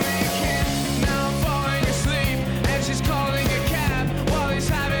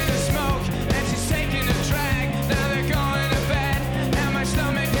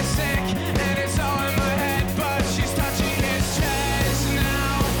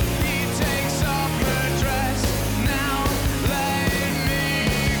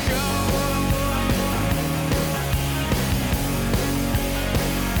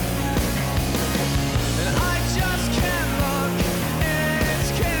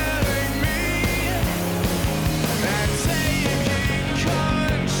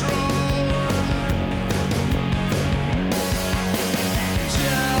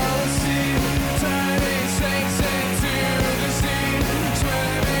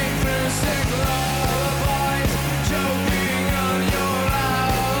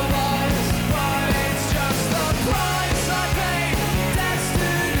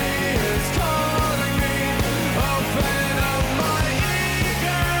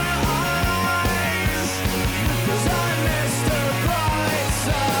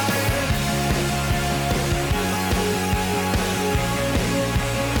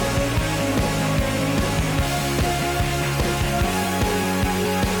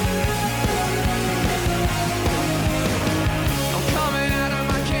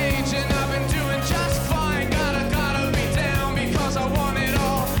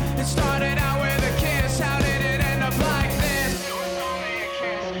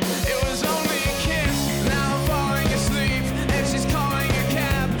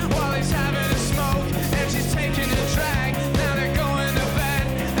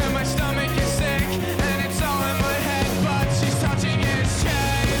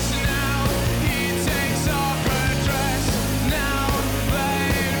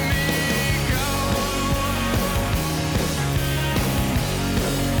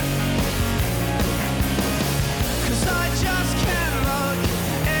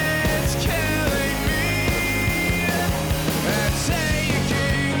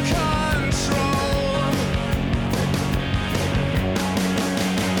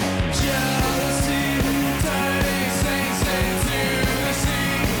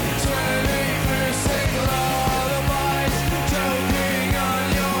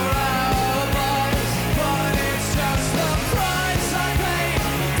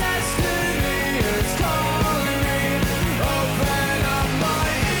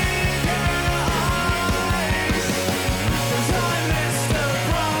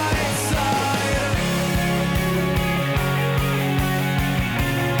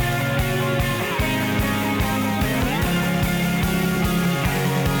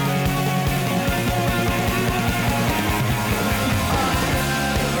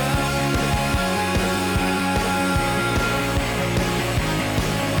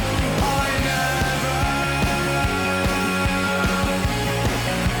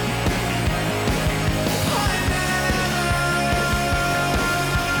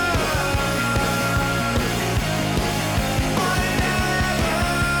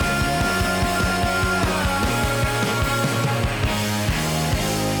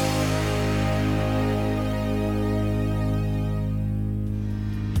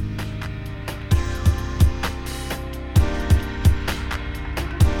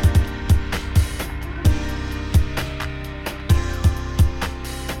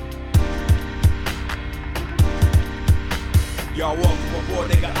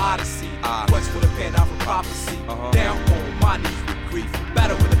odyssey. Quest for the pen out for prophecy. Down on my knees with grief.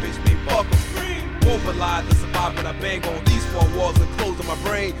 Battle with a bitch named Buckle. Mobilize to survive when I bang on these four walls and close on my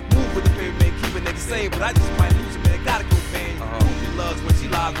brain. Move with the pain, man, keep a nigga sane. But I just might lose it, man, gotta go pain. Ruby loves when she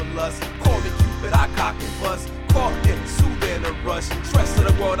lies with lust. Call me Cupid, I cock and bust. Caught in, soothe in a rush. Stress of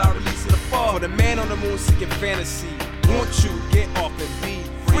the world, I release in the fall. For the man on the moon seeking fantasy. Want you, get off and be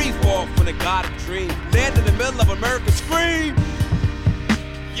free fall from the god of dream. Land in the middle of America, scream.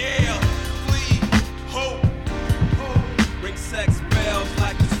 Yeah, flee, hope, ring sex bells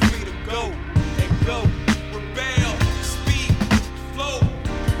like it's freedom, go and go, rebel, speed, flow,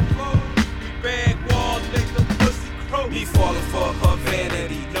 we bag walls, make the pussy crow. Me falling for her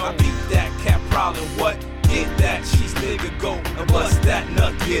vanity, I beat that cat prowling, what? Get that cheese nigga go and bust that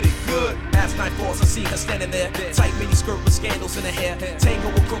nut, get it good. As night falls, I see her standing there. Tight mini skirt with scandals in her hair. Tango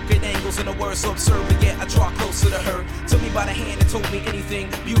with crooked angles and the words so absurd, but yet I draw closer to her. Took me by the hand and told me anything.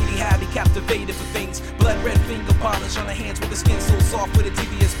 Beauty had me captivated for things. Blood red finger polish on her hands with the skin so soft with a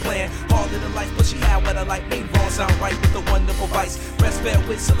devious plan. Harder than life, but she had what I like. Made wrong sound right with a wonderful vice. Breastfed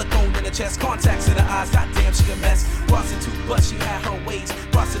with silicone in the chest, contacts in her eyes. Goddamn, she a mess. Prostitute, but she had her ways.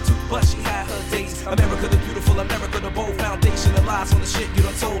 Prostitute, but she had her days. America the beautiful, America the bold. Foundation of lies on the shit you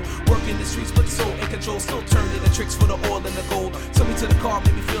done told. Working the streets, but the soul in control. Still turning the tricks for the oil and the gold. Took me to the car,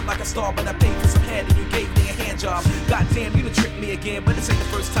 made me feel like a star, but I paid for some head and you gave me a hand job. Goddamn, you done tricked me again, but this ain't the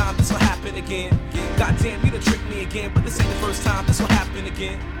first time this will happen again. Goddamn, you done tricked me again, but this ain't the first time this will happen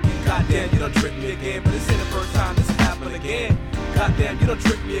again. Goddamn, you done tricked me again, but this ain't the first time this will happen again. Goddamn, you done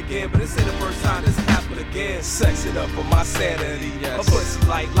tricked me again, but this ain't the first time this will happen again. Sex it up for my sanity, a pussy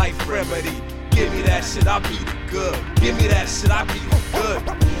like life remedy. Give me that shit, I'll beat it good. Give me that shit, I'll beat it good.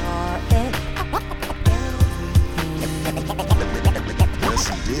 Yes,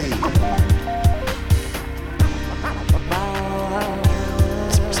 he did.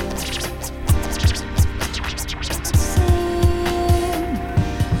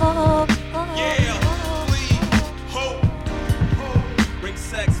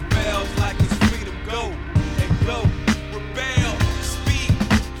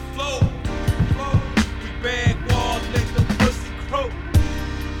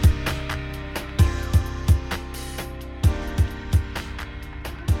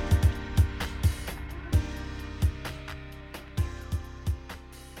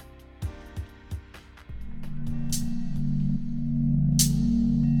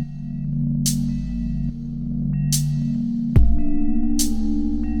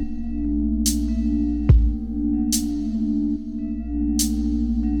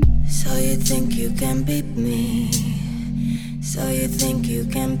 Can beat me, so you think you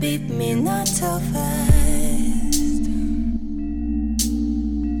can beat me, not so fast.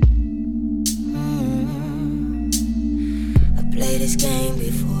 I played this game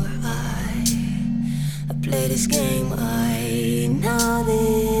before, I played this game, I know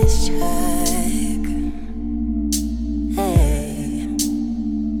this track. Hey,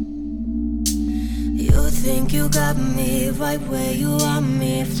 you think you got me right where you want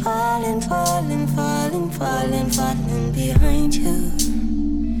me, falling, falling, falling, falling, falling behind you.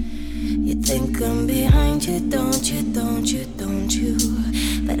 You think I'm behind you, don't you, don't you, don't you?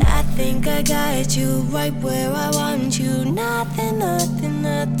 But I think I got you right where I want you. Nothing, nothing,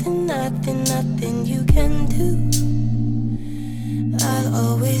 nothing, nothing, nothing you can do. I'll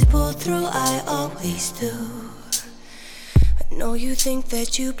always pull through, I always do. I know you think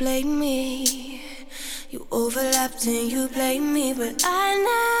that you played me, you overlapped and you blame me, but I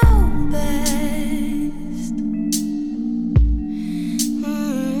know best.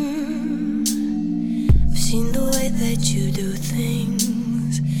 I've seen the way that you do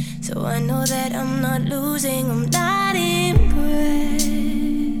things, so I know that I'm not losing, I'm not impressed.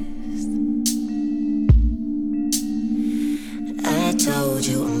 I told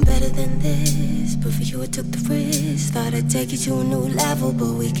you I'm better than this, but for you I took the risk. Thought I'd take you to a new level,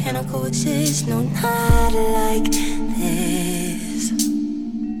 but we cannot coexist. No, not like this.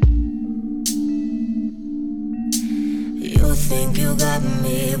 You think you got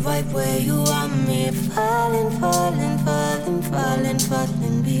me right where you want me, falling, falling, falling, falling,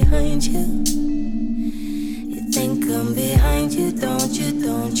 falling behind you. You think I'm behind you, don't you,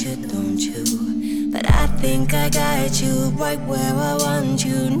 don't you, don't you? But I think I got you right where I want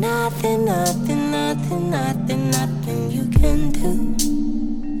you. Nothing, nothing, nothing, nothing, nothing you can do.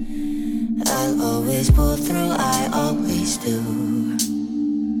 I'll always pull through, I always do.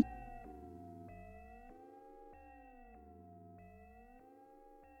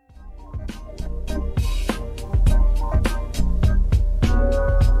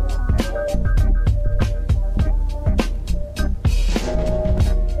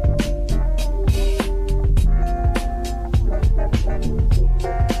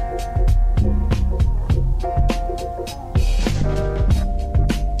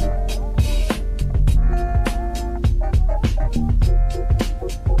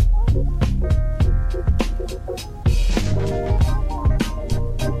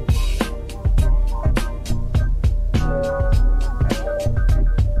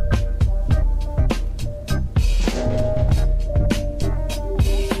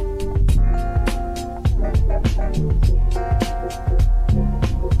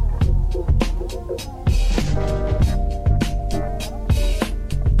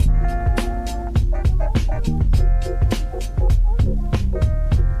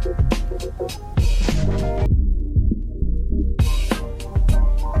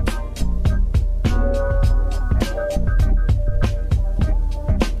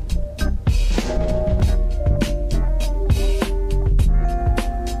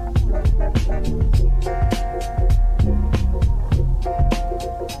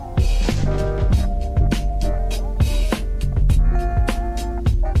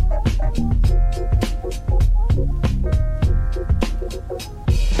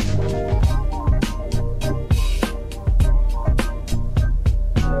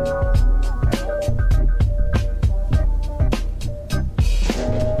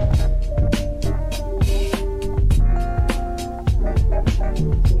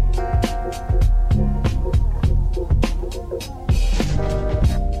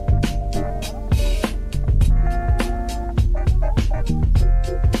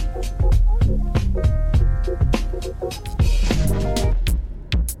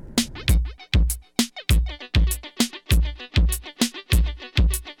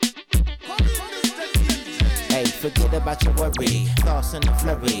 forget about your worry. Thoughts in a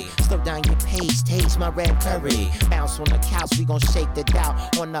flurry. Slow down your pace, taste my red curry. Bounce on the couch, we gon' shake the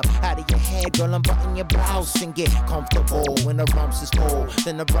doubt. On up out of your head, girl, unbutton your blouse and get comfortable. When the rumps is full,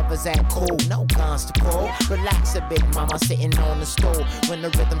 then the brothers act cool. No guns to pull. Relax a bit, mama sitting on the stool. When the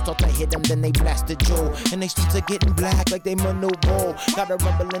rhythm start to hit them, then they blast the jewel. And they streets are getting black like they maneuver. Got a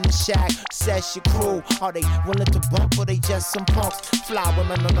rumble in the shack, says your crew. Are they willing to bump or they just some punks? Fly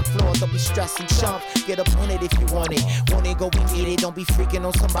women on the floor, don't be stressing chump. Get up on it if you want it. Want it, go and get it. Don't be freaking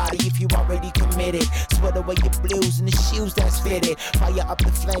on somebody if you already committed. Sweat away your blues and the shoes that's fitted. Fire up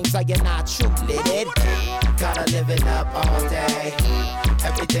the flames like you're not true lit it. Gotta live it up all day.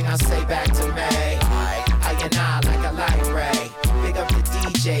 Everything I say back to me. I and I like a light ray. Big up the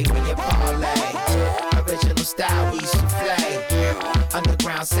DJ when you parlay. Original style we souffle.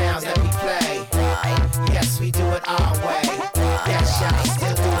 Underground sounds that we play. Yes, we do it our way. Yes, y'all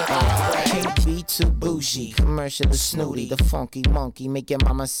still do it our way. Can't be too bougie, commercial is snooty. The funky monkey make your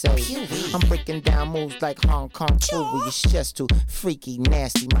mama say I'm breaking down moves like Hong Kong Chewy. It's just too freaky,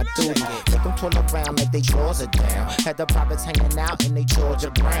 nasty, my duty. Make them twirl around like they drawers are down. Had the privates hanging out in they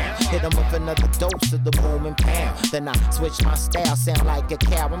Georgia Brown. Hit them with another dose of the boom and pound. Then I switch my style, sound like a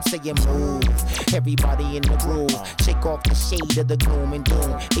cow. I'm saying move, everybody in the groove. Shake off the shade of the gloom and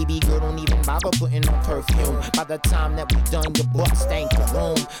doom. Baby girl, don't even bother putting on perfume. By the time that we done, your butt stank the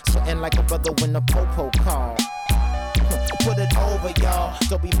room. Sweating like a brother when the po-po call. Put it over, y'all.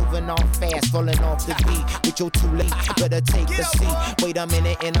 Don't be moving on fast, falling off the beat. With your too late, better take the seat. Wait a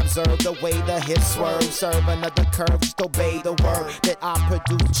minute and observe the way the hips swerve. Serve another curve, just obey the word that I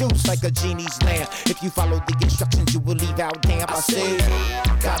produce. Juice like a genie's lamp. If you follow the instructions, you will leave out damp. I say,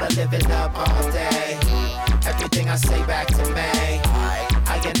 gotta live it up all day. Everything I say back to me.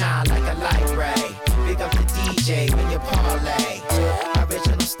 I and I like a light ray. Big up the DJ when you parlay.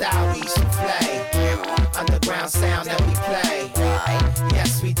 Original style we souffle. Underground sound that we play.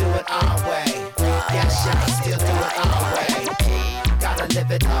 Yes, we do it our way. Yes, y'all still do it our way. Gotta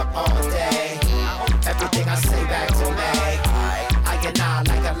live it up all day. Everything I say back to me. I and I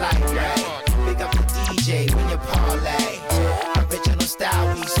like a light ray. Big up the DJ when you parlay. Original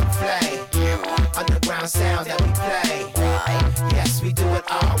style we souffle. Underground sound that we play. Yes, we do it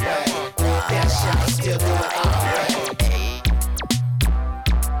our way. Yes, y'all still do it our way.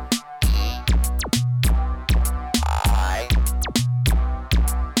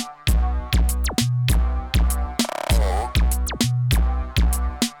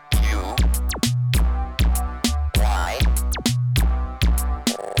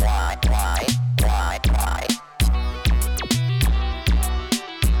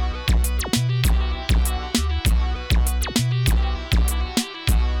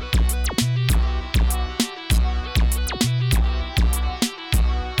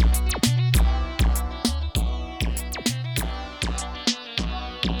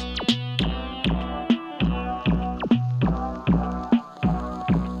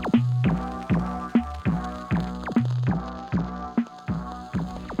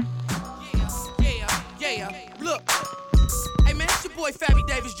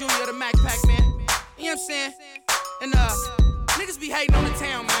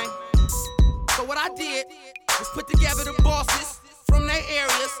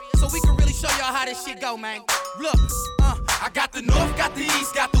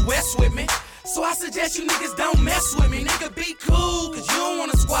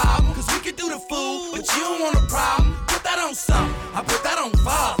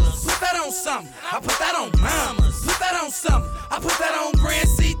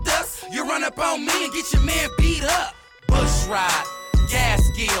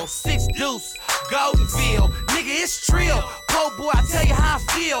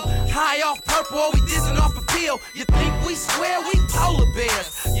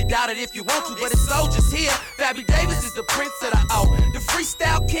 If you want to, but it's soldiers here. Fabby Davis is the prince of the O, the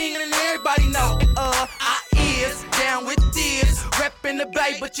freestyle king, and everybody know. I is down with this, reppin' the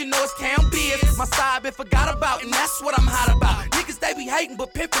Bay, but you know it's Cam Biz. My side been forgot about, and that's what I'm hot about. Niggas they be hating,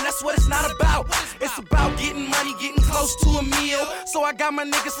 but pimpin', that's what it's not about. It's about getting money, getting close to a meal. So I got my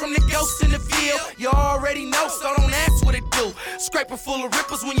niggas from the ghosts in the field. You already know, so don't ask what it do. Scraper full of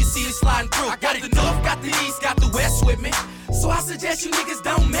ripples when you see it sliding through. I got the north, got the east, got the west with me. So I suggest you niggas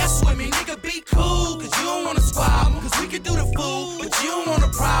don't mess with me. Nigga, be cool, cause you don't wanna squabble. Cause we can do the fool, but you don't want a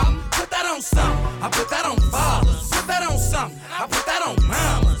problem. Put that on something, I put that on fathers. Put that on something, I put that on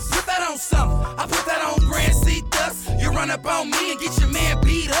mamas. Put that on something, I put that on Grand Cetas. You're run up on me and get your man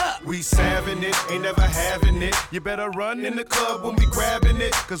beat up. We savin' it, ain't never having it. You better run in the club when we grabbing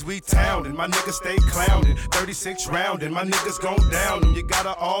it, cause we townin', my niggas stay clownin'. 36 roundin', my niggas gon' down 'em. You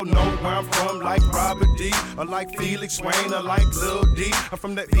gotta all know where I'm from, like Robert D, or like Felix Wayne, or like Lil D. I'm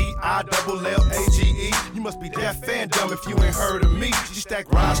from that V-I-double-L-A-G-E. You must be deaf and dumb if you ain't heard of me. You stack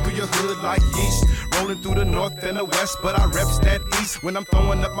rhymes through your hood like yeast, rollin' through the north and the west, but I reps that east. When I'm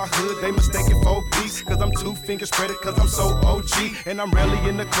throwing up my hood, they mistake it for beats, cause I'm 2 fingers spread it, cause I'm so OG. And I'm rarely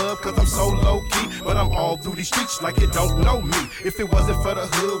in the club, cause I'm so low-key, but I'm all through these streets like you don't know me. If it wasn't for the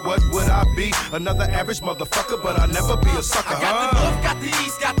hood, what would I be? Another average motherfucker, but I'll never be a sucker, I got the north, got the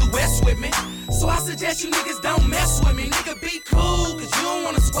east, got the west with me. So I suggest you niggas don't mess with me. Nigga, be cool, cause you don't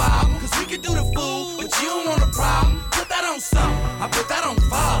wanna squabble. Cause we can do the fool, but you don't want a problem. Put that on something, I put that on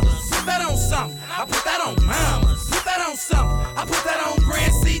fathers. Put that on something, I put that on mamas. Put that on something, I put that on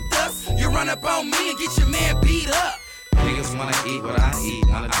grandcitas. You run up on me and get your man beat up. Niggas wanna eat what I eat,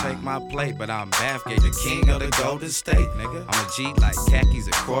 wanna take my plate, but I'm Bathgate, the king of the Golden State, nigga. I'm a G like khakis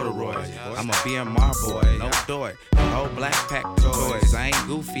and corduroys. I'm a BMR boy, no doy, the whole black pack toys. I ain't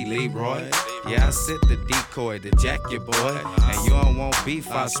goofy, Leroy. Yeah, I sit the decoy to jack your boy, and you don't want beef,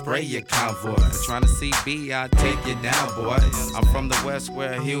 I'll spray your convoy. Tryna see B, I'll take you down, boy. I'm from the west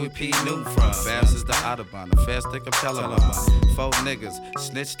where Huey P. Newton from. Fast is the Autobahn, the fast thick of Pelham. 4 niggas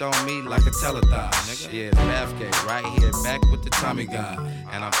snitched on me like a telethon, nigga. Yeah, it's Bathgate right here, back with the Tommy gun,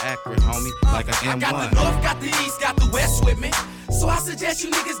 and I'm accurate, homie, like an M1. I got the north, got the east, got the west with me. So I suggest you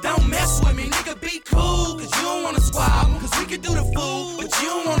niggas don't mess with me. Nigga, be cool, cause you don't wanna squabble. Cause we can do the fool, but you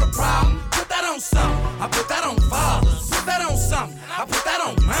don't want a problem. Put that on something, I put that on fathers. Put that on something, I put that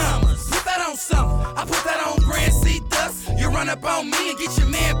on mamas. Put that on something, I put that on grandcitas. You run up on me and get your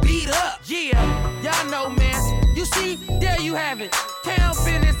man beat up. Yeah, y'all know, man. You see, there you have it. Town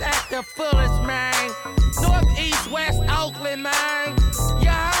business at the fullest, man. North, east, west, Oakland, man. You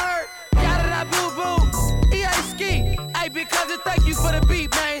heard? Yada da boo boo. EA ski. Hey, because of thank you for the beat,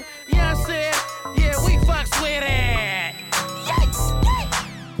 man. You know what I'm saying? Yeah, we fucks with it.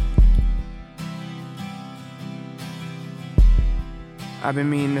 I've been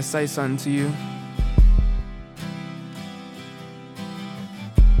meaning to say something to you.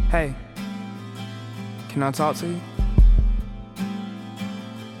 Hey, can I talk to you?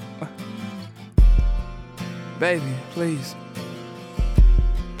 Baby, please.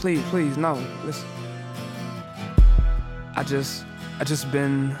 Please, no, listen. I just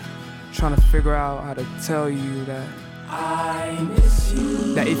been trying to figure out how to tell you that I miss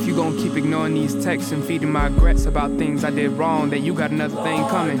you. That if you gon' keep ignoring these texts and feeding my regrets about things I did wrong, that you got another thing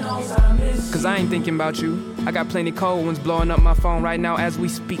coming. Cause I ain't thinking about you. I got plenty cold ones blowing up my phone right now as we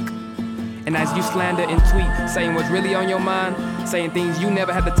speak. And as you slander and tweet, saying what's really on your mind, saying things you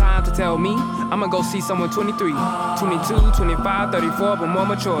never had the time to tell me, I'ma go see someone 23, 22, 25, 34, but more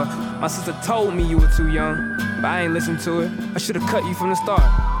mature. My sister told me you were too young, but I ain't listened to it. I should've cut you from the start.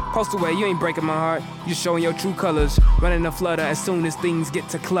 Post away, you ain't breaking my heart. You just showing your true colors, running a flutter as soon as things get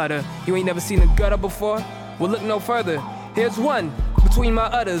to clutter. You ain't never seen a gutter before? Well, look no further. Here's one. Between my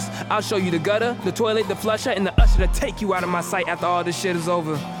udders, I'll show you the gutter, the toilet, the flusher, and the usher to take you out of my sight after all this shit is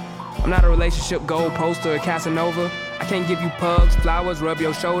over. I'm not a relationship goal poster or Casanova. I can't give you pugs, flowers, rub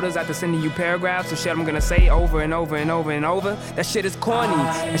your shoulders after sending you paragraphs of shit I'm gonna say over and over and over and over. That shit is corny.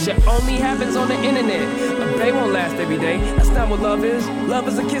 That shit only happens on the internet. They won't last every day. That's not what love is. Love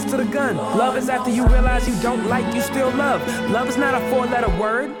is a kiss to the gun. Love is after you realize you don't like, you still love. Love is not a 4-letter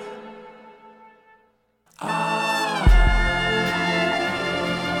word.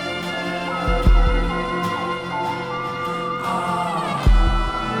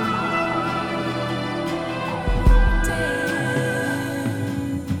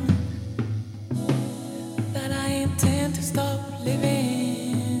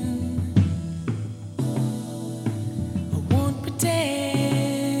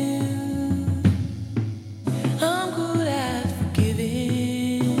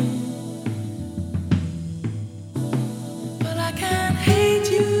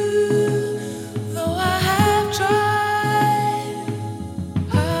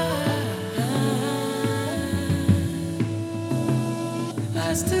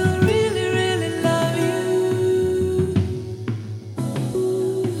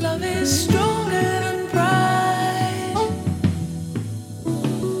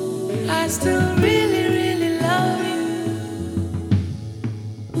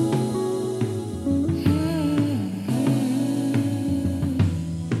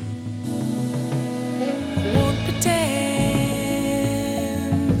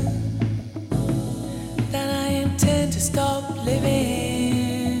 Stop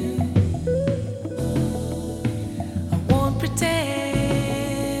living.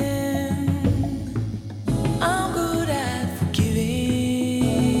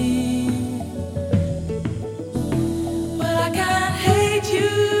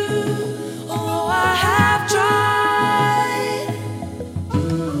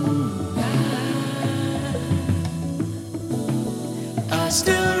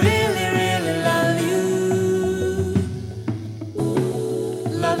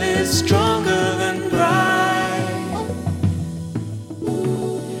 Love is stronger than pride.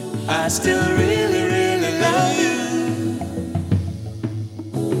 I still really, really love you.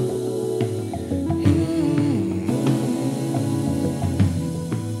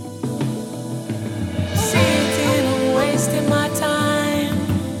 Sitting and wasting my time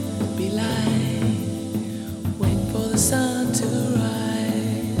would be like waiting for the sun to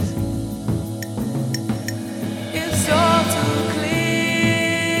rise. It's all too clear.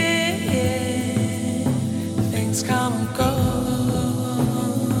 Things come and go.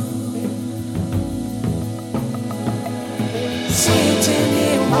 Sitting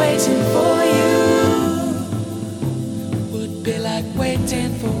here waiting for you would be like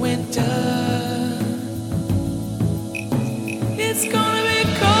waiting for winter. It's gonna be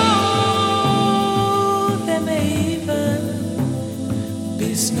cold, there may even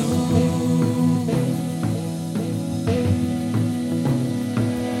be snow.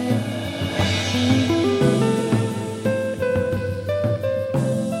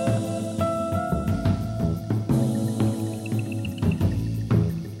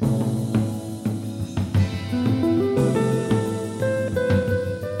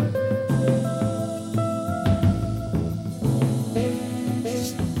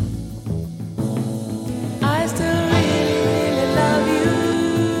 I still really, really love you.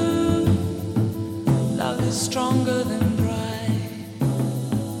 Love is stronger than pride.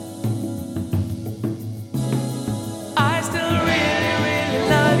 I still really, really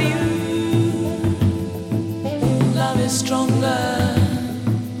love you. Love is stronger.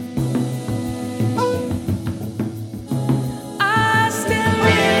 I still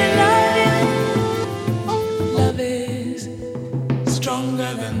really love you. Love is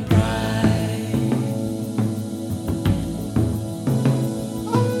stronger than pride.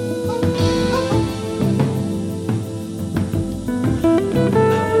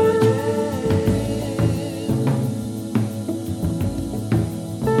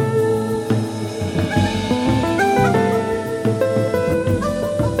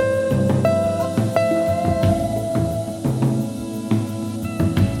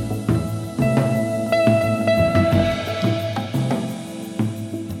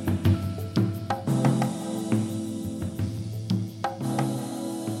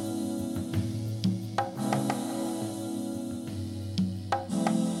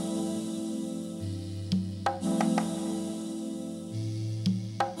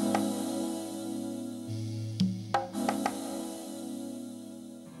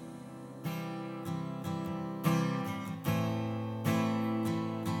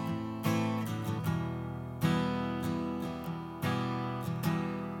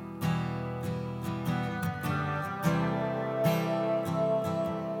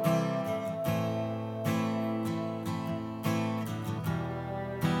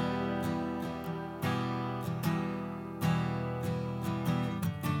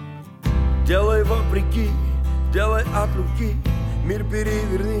 Делай вопреки, делай от руки, мир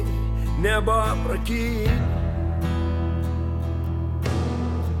переверни, небо опрокинь.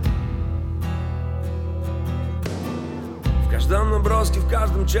 В каждом наброске, в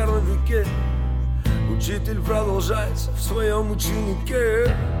каждом черновике учитель продолжается в своем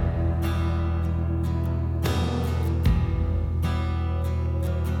ученике.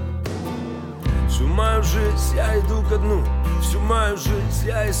 Всю мою жизнь я иду ко дну. Всю мою жизнь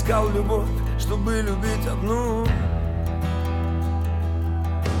я искал любовь, чтобы любить одну.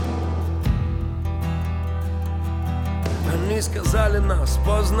 Они сказали нас,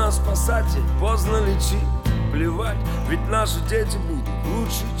 поздно спасать и поздно лечить. Плевать, ведь наши дети будут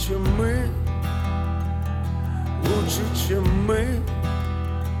лучше, чем мы. Лучше, чем мы.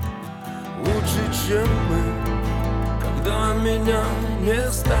 Лучше, чем мы. Когда меня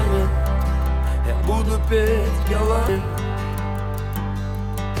не станет, я буду петь голосами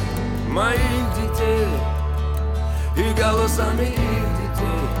моих детей и голосами их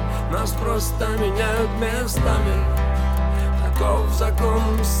детей. Нас просто меняют местами. Таков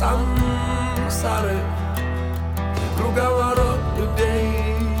закон сансары, круговорот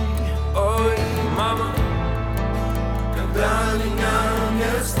людей. Ой, мама, когда меня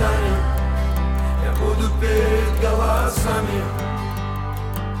не станет, я буду петь голосами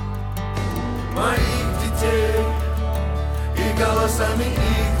моих детей и голосами их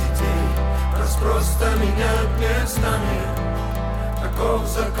детей. Нас просто меняют местами. Таков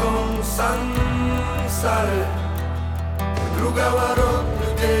закон сансары, круговорот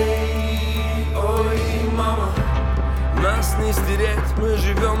людей. Ой, мама, нас не стереть, мы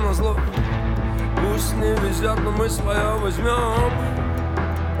живем на зло. Пусть не везет, но мы свое возьмем.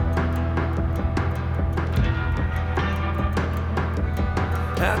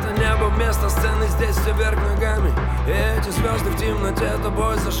 Это небо вместо сцены, здесь все вверх ногами. И эти звезды в темноте,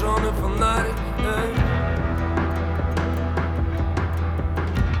 тобой зажженный фонарик.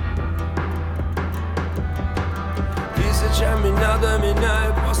 Тысяча меня до меня,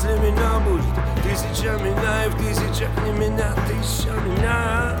 и после меня будет тысяча меня, и в тысячах не меня, тысяча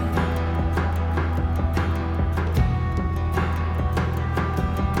меня.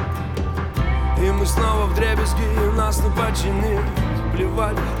 И мы снова вдребезги, и нас не починить.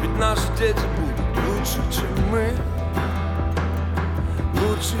 Плевать, ведь наши дети будут лучше, чем мы.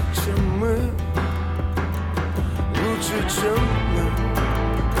 Лучше, чем мы. Лучше, чем мы.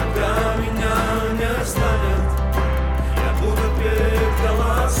 Когда меня не станет, я буду петь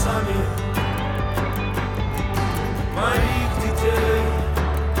голосами моих детей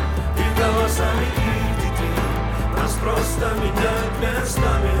и голосами их детей. Нас просто меняют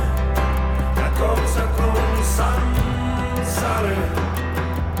местами. Таков закон сансары,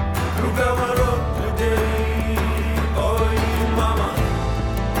 круговорот людей. Ой, мама,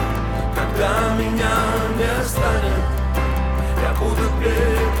 когда меня не станет, я буду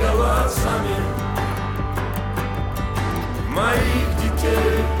петь голосами моих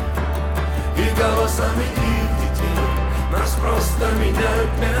детей и голосами их детей. Нас просто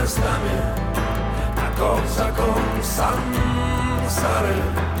меняют местами. Таков закон сансары,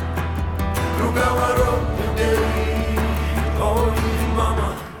 круговорот людей. Ой, мама.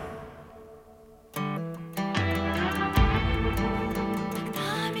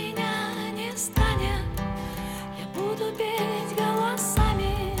 Когда меня не станет, я буду петь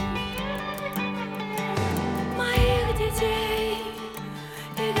голосами моих детей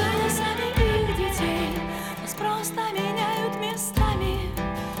и голосами их детей. Нас просто меняют местами.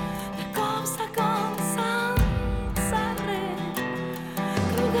 Таков закон сансары,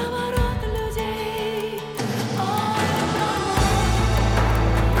 круговорот людей. Ой, мама.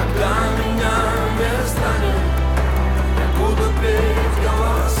 Когда меня не станет, я буду петь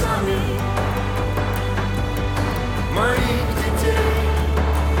голосами моих детей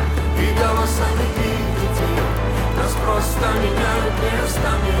и голосами их детей. Нас просто меняют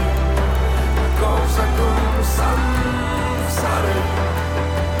местами. Таков закон сансары,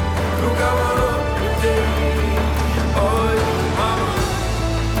 круговорот людей. Ой, мама,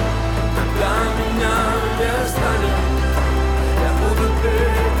 когда меня не станет, я буду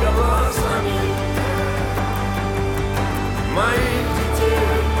петь голосами моих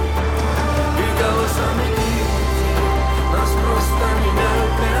детей и голосами их детей. Нас просто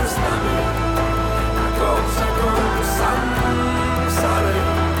меняют местами. Таков закон сансары,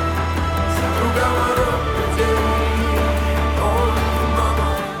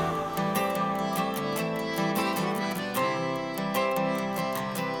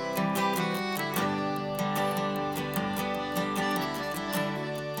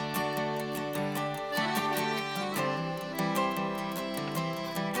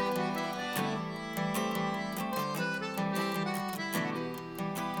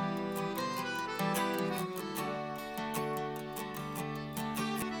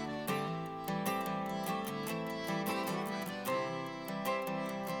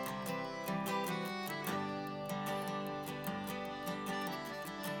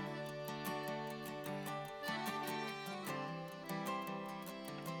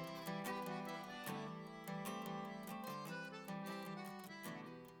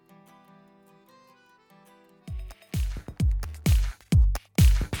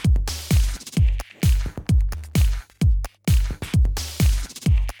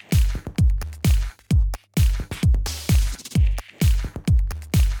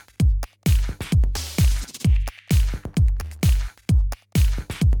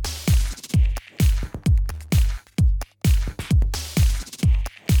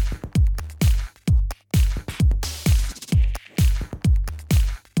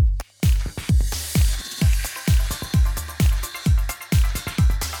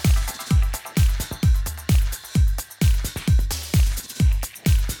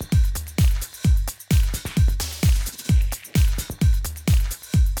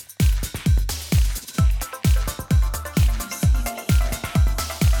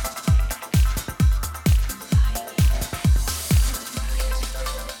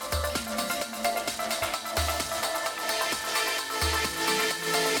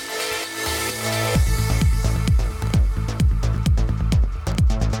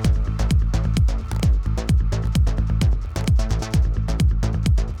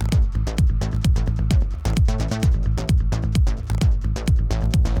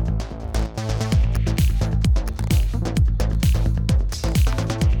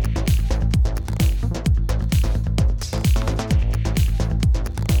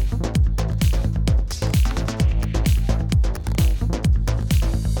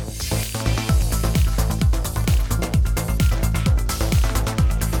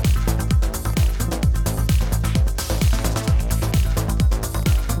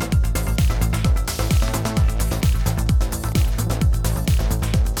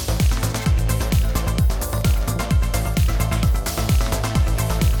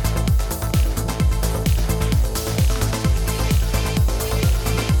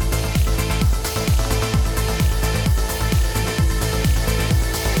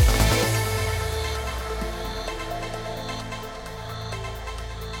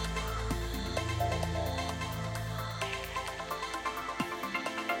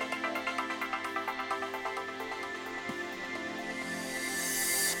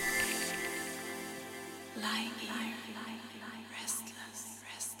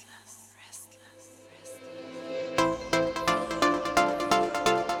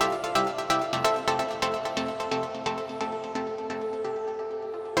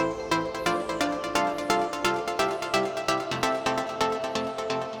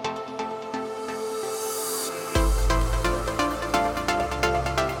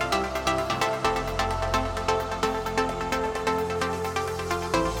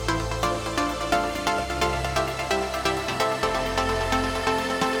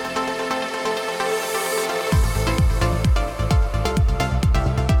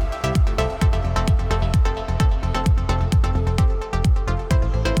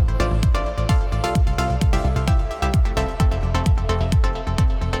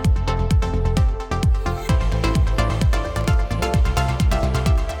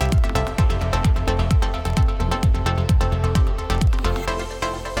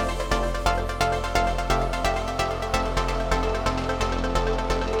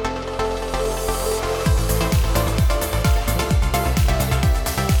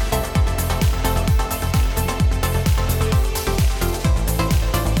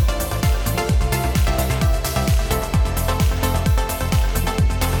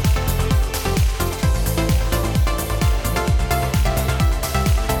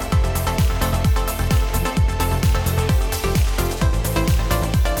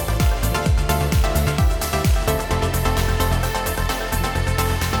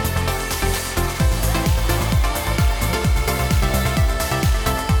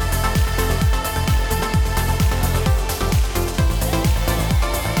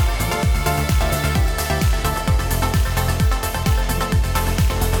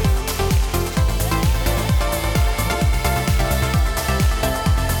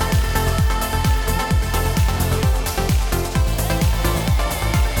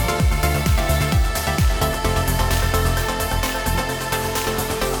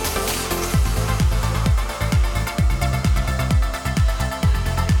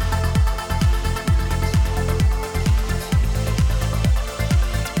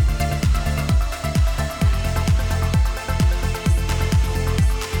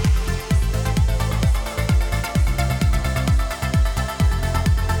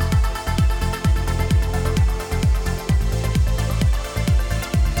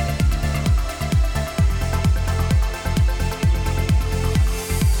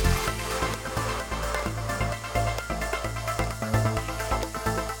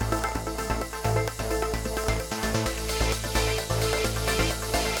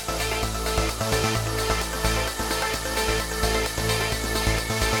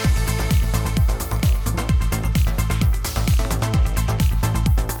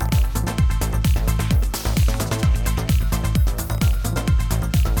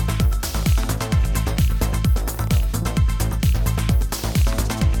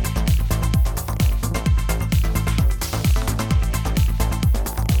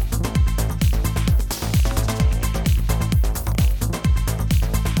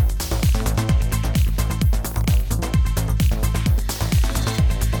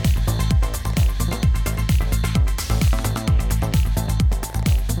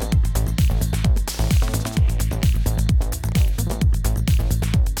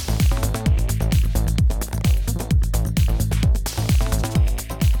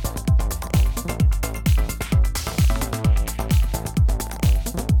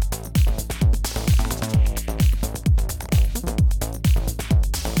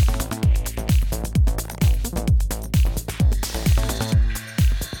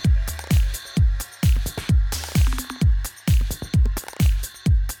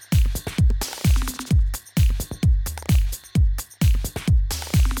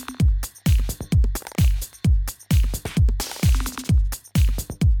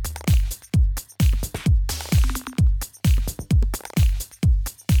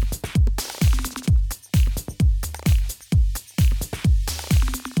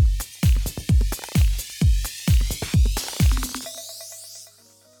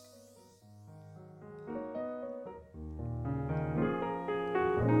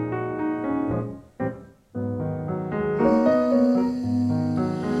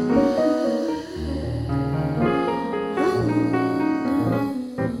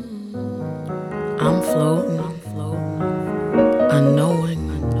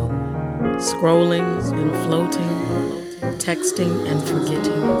 scrolling and floating, texting and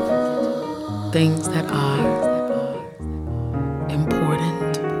forgetting things that are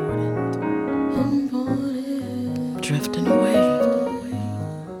important, drifting away.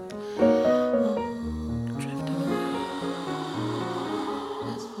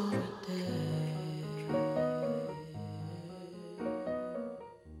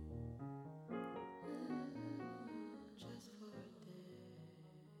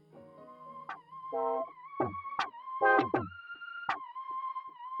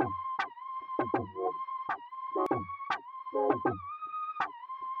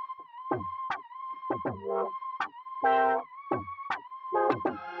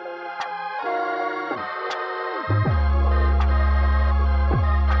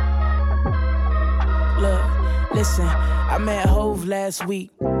 Listen, I met Hove last week.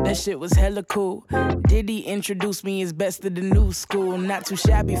 That shit was hella cool. Diddy introduced me as best of the new school. Not too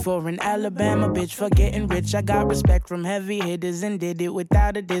shabby for an Alabama bitch for getting rich. I got respect from heavy hitters and did it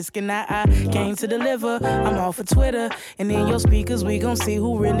without a disc. And I came to deliver. I'm all for Twitter. And in your speakers, we gon' see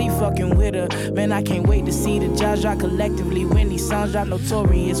who really fucking with her. Man, I can't wait to see the judge drop collectively. When these songs drop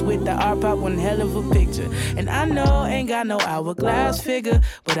notorious with the art pop, one hell of a picture. And I know ain't got no hourglass figure,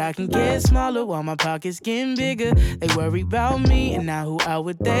 but I can get smaller while my pockets getting bigger. They worry about me and now who out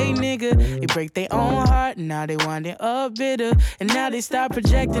with they nigga. They break their own heart and now they winding up bitter. And now they start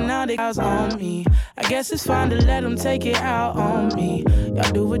projecting all their house on me. I guess it's fine to let them take it out on me. Y'all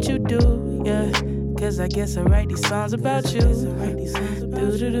do what you do, yeah. Cause I guess I write these songs about you. Do.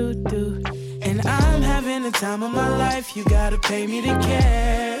 And I'm having the time of my life. You gotta pay me to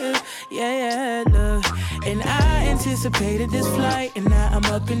care. Yeah, look. And I anticipated this flight and now I'm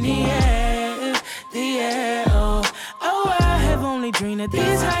up in the air. Oh, I have only dreamed of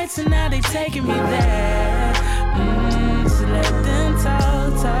these heights and now they taking me there. So let them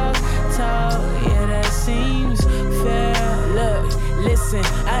talk. Yeah, that seems fair. Look, listen,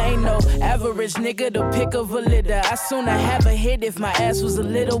 I ain't no average nigga to pick of a litter. I sooner have a hit if my ass was a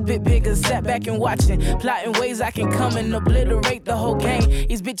little bit bigger. Sat back and watching, plotting ways I can come and obliterate the whole game.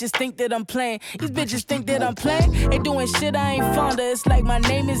 These bitches think that I'm playing. They doing shit I ain't fond of. It's like my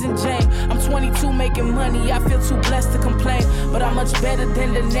name isn't Jane. I'm 22 making money. I feel too blessed to complain, but I'm much better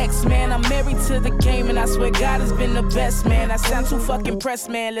than the next man. I'm married to the game and I swear God has been the best, man. I sound too fucking pressed,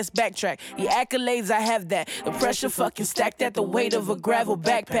 man. Let's backtrack. The accolades, I have that. The pressure fucking stacked at the weight of a gravel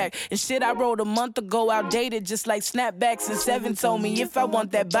backpack. And shit I wrote a month ago outdated, just like snapbacks. And 7 told me if I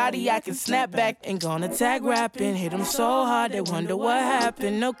want that body, I can snap back. Ain't gonna tag rapping, hit them so hard they wonder what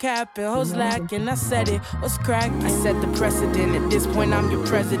happened. No capping, hoes lacking. I said it, what's crack? I set the precedent. At this point I'm your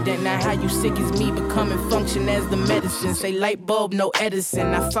president. Now how you sick is me becoming function as the medicine. Say light bulb, no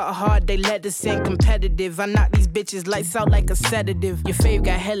Edison. I fought hard, they let us in competitive. I knock these bitches lights out like a sedative. Your fave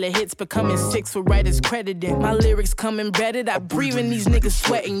got hella hits, becoming 6 for writers credited. My lyrics come embedded, I breathe in these niggas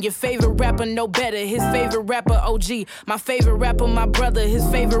sweating. Your favorite rapper no better, his favorite rapper OG. My favorite rapper my brother, his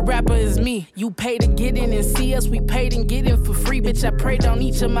favorite rapper is me. You pay to get in and see us, we paid and get in for free. Bitch, I prayed on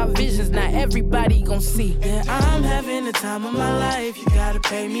each of my visions, not everybody gon' see. Yeah, I'm having the time of my life, you gotta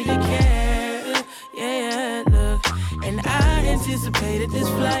pay me to care. Yeah, look. And I anticipated this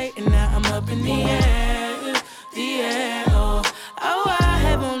flight and now I'm up in the air. Oh, I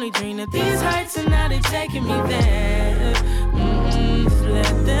have only dreamed of these heights and now they taking me there. Just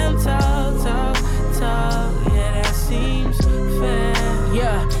let them talk. Yeah, that seems fair.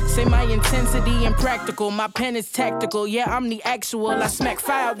 Yeah, say my intensity impractical, my pen is tactical. Yeah, I'm the actual. I smack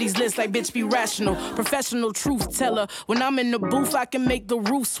fire out these lists like bitch be rational. Professional truth teller. When I'm in the booth, I can make the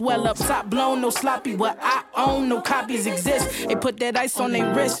roof swell up. Top blown, no sloppy. What I own, no copies exist. They put that ice on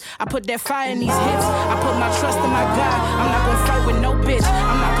their wrist. I put that fire in these hits. I put my trust in my God. I'm not gonna fight with no bitch.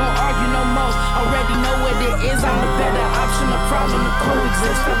 I'm not gonna argue no more. Already know what it is. I'm the better option. The problem to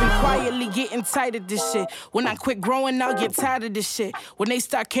coexist. I've been quietly getting tight of this shit. When I quit growing, I'll get tired of this shit. When they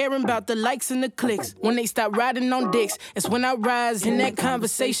start caring about the likes and the clicks, when they start riding on dicks, it's when I rise in that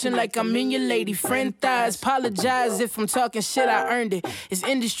conversation like I'm in your lady friend thighs. Apologize if I'm talking shit, I earned it. It's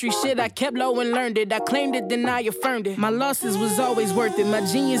industry shit, I kept low and learned it. I claimed it, then I affirmed it. My losses was always worth it. My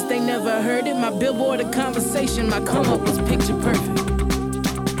genius, they never heard it. My billboard, a conversation, my come up was picture perfect.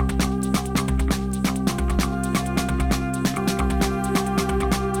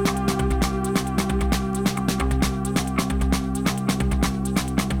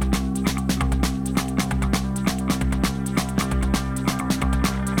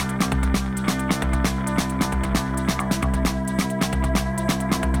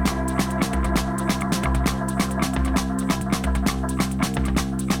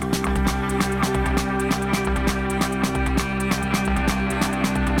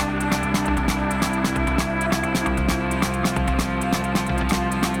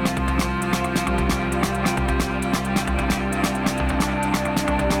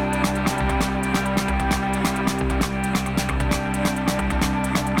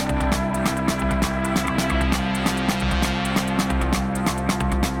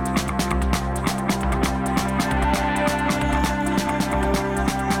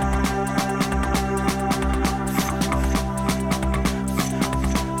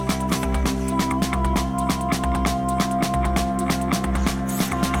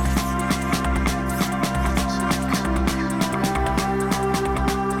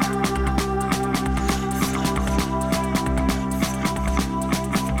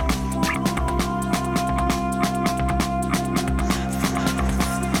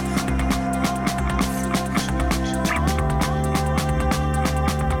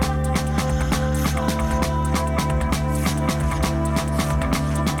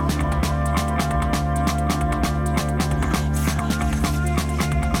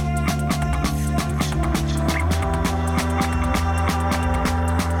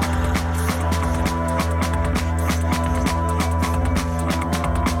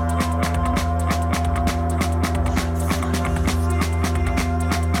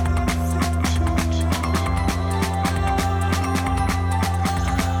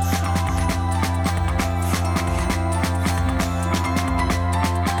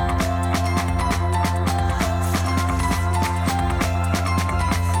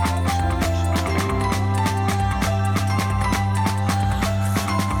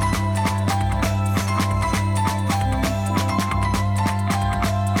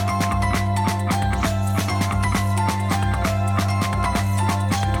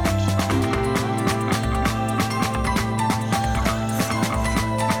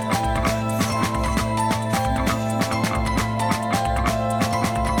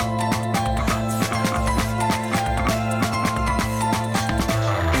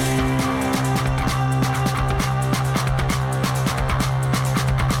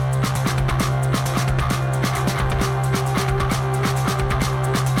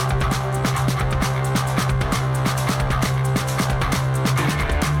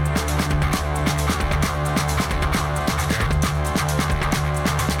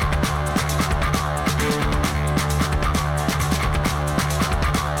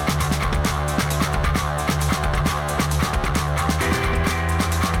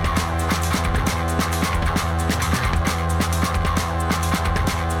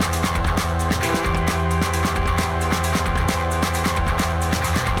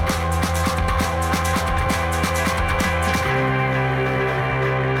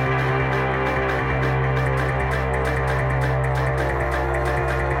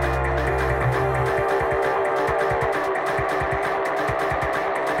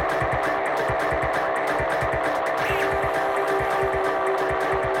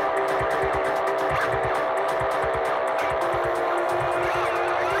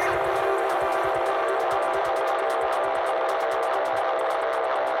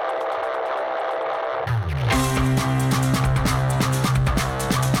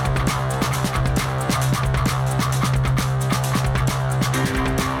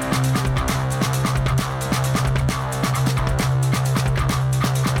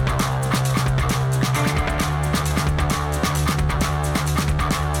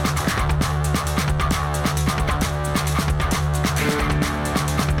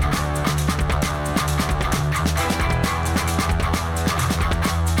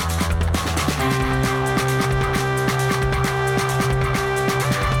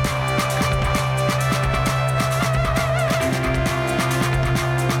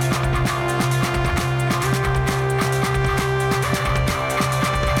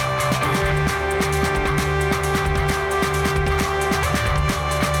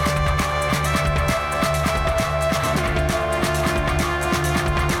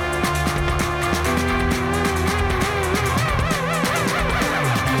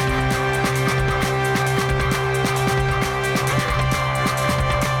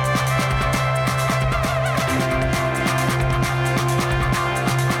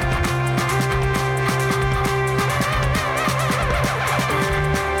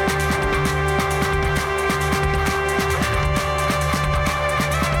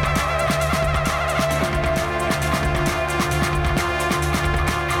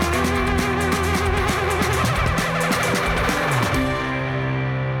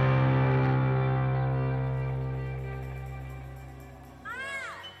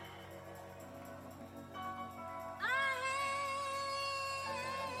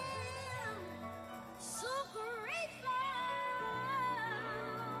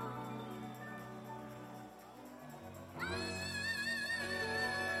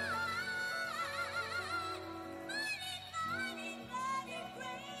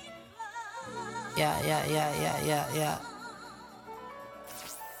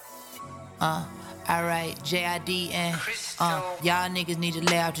 Alright, JID and y'all niggas need to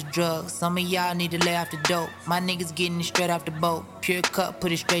lay off the drugs. Some of y'all need to lay off the dope. My niggas getting it straight off the boat. Pure cut,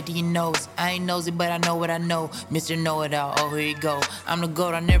 put it straight to your nose. I ain't nosy, but I know what I know. Mr. Know-It-All, oh here you go. I'm the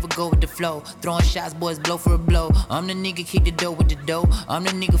GOAT, I never go with the flow. Throwing shots, boys, blow for a blow. I'm the nigga, kick the dough with the dough. I'm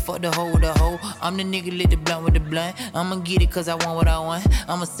the nigga, fuck the hoe with the hoe. I'm the nigga, lit the blunt with the blunt. I'ma get it cause I want what I want.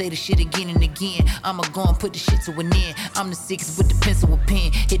 I'ma say the shit again and again. I'ma go and put the shit to an end. I'm the sickest with the pencil with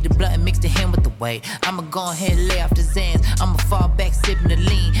pen. Hit the blunt and mix the hand with the weight. I'ma go ahead and lay off the Zans. I'ma fall back, sipping the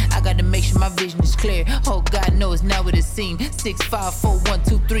lean. I gotta make sure my vision is clear. Oh, God knows now what it seems. 6, 5, 4, 1,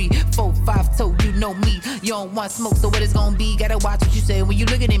 2, 3, 4, 5, toe, you know me. You don't want smoke, so what it's gonna be? Gotta watch what you say when you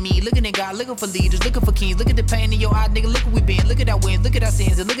looking at me. Looking at God, looking for leaders, looking for kings. Look at the pain in your eye, nigga, look what we been. Look at our wins, look at our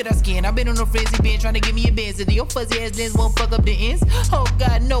sins, and look at our skin. I've been on no frenzy, been trying to give me a Benz. And your fuzzy ass lens won't fuck up the ends. Oh,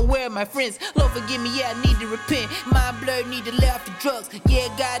 God, no, where are my friends? Lord, forgive me, yeah, I need to repent. Mind blurred, need to lay off the drugs. Yeah,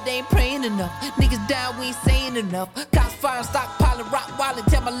 God, they ain't praying enough. Niggas die, we ain't saying enough. Cops firing, stockpiling, rock wildin'.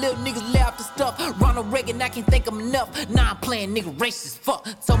 Tell my little niggas lay off the stuff. Ronald Reagan, I can't think I'm enough. Nah, I'm playing nigga racist, fuck.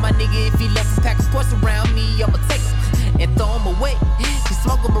 So my nigga, if he left a pack of sports around me, I'ma take him and throw him away. He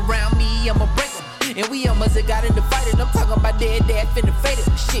smoke him around me, I'ma break him. And we almost got in the fight, and I'm talking about dead dad finna fade it.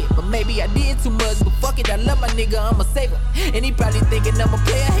 Shit, but maybe I did too much, but fuck it, I love my nigga, I'ma save him. And he probably thinking I'm a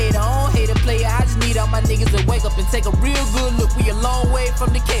player, hater, I don't hate a player. I just need all my niggas to wake up and take a real good look. We a long way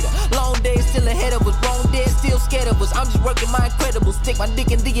from Decatur. Long days still ahead of us, wrong days still scared of us. I'm just working my incredible, stick my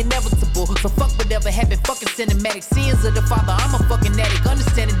dick in the inevitable. So fuck whatever happened, fucking cinematic scenes of the father. I'm a fucking addict,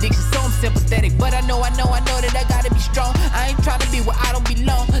 understand addiction, so I'm sympathetic. But I know that I gotta be strong. I ain't trying to be where I don't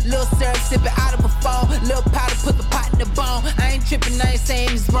belong. Lil' syrup sipping out of a phone. Lil' powder put the pot in the bone. I ain't tripping, I ain't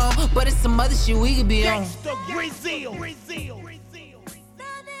saying it's wrong, but it's some other shit we could be on. Brazil.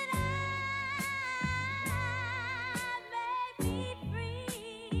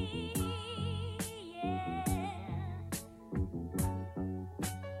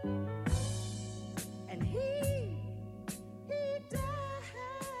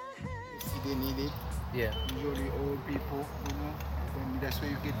 They need it. Yeah. Usually old people, you know, then that's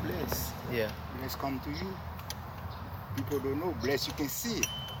where you get blessed. Yeah. Bless come to you. People don't know. Bless you can see it,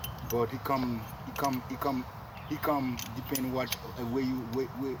 but he come depend what where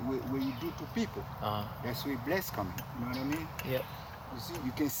you do to people. That's where bless coming. You know what I mean? Yep. You see,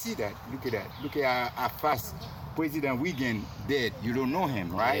 you can see that. Look at that. Look at our first President Reagan dead. You don't know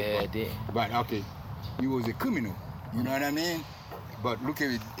him, right? Yeah, I did. But okay, he was a criminal. You know what I mean? But look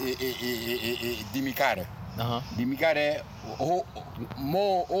at Jimmy Carter. Jimmy Carter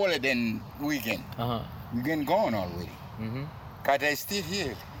more older than Reagan. Reagan gone already. Carter is still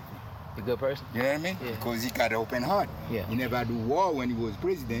here. A good person? You know what I mean? Yeah. Because he got an open heart. Yeah. He never do war when he was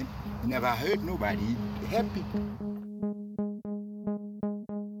president. He never hurt nobody. He helped people.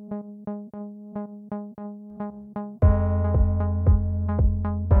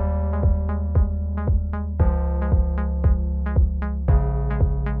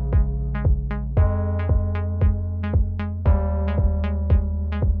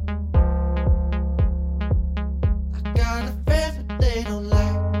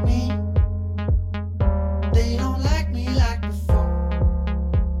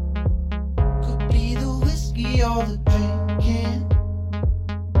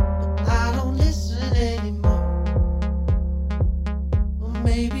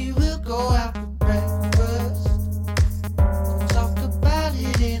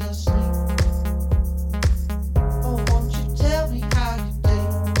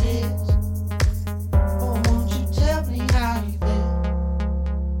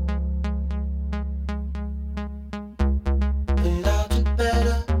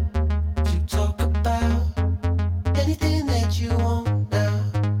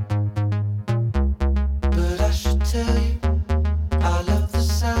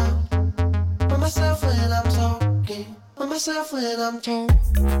 Whenever I'm in town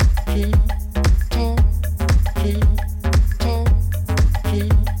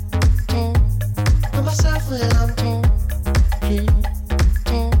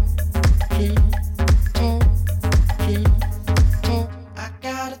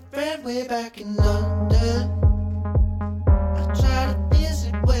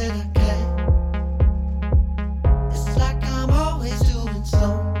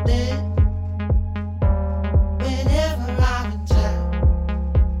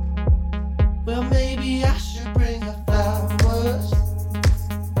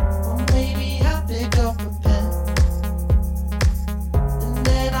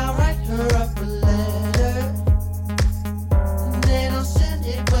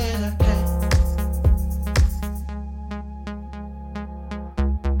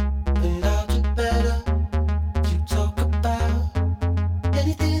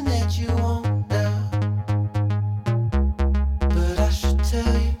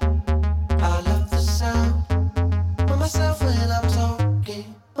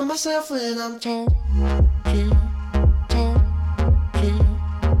myself when I'm talking.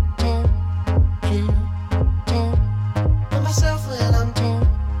 Myself when I'm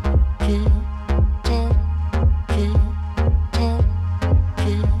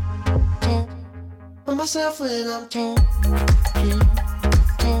myself when I'm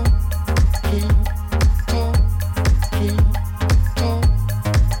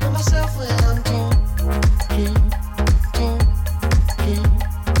myself when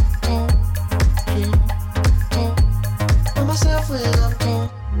I'm myself when I'm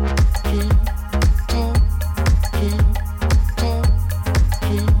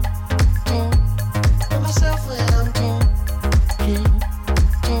myself when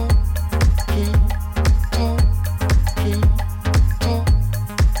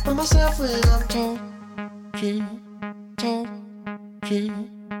I'm myself when I'm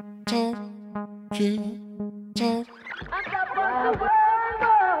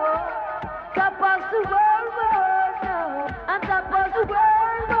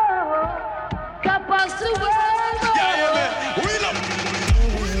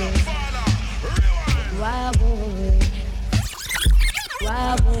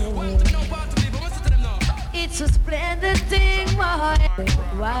It's a splendid thing, my wow boy,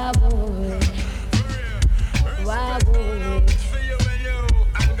 wow boy, wow boy,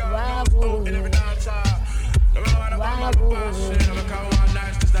 wow boy, wow boy, wow boy, wow boy,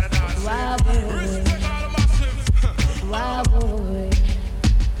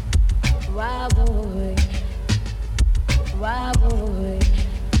 wow boy,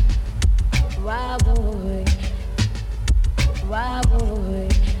 wow boy, wow boy,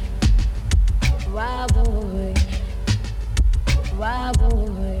 wow boy, wow boy. Wow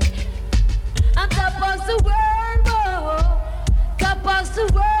boy, I'm top of the world, boy. Top of the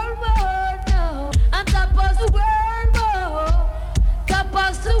world, boy. No, I'm top of the world, boy. Top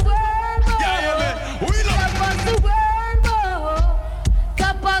of the world, boy. Yeah, man. Top of the world, boy.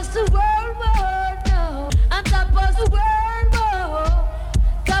 Top of the world, boy. No, I'm top of the world, boy.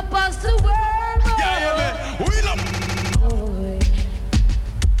 Top of the world, boy. Yeah, man.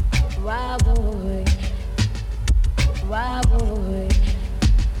 Wow boy, wow boy, wow boy,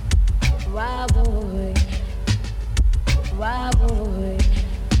 wow boy, wow boy,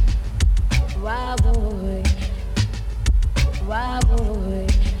 wow boy,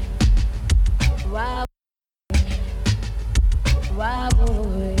 wow, wow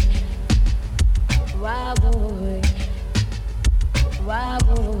boy, wow boy, wow boy,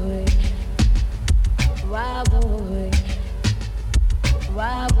 wow boy.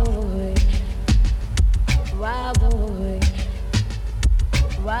 Wow boy, wow boy,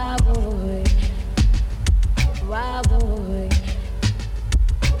 wow boy, wow boy,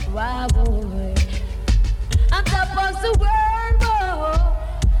 wow boy. I'm top of the world, boy.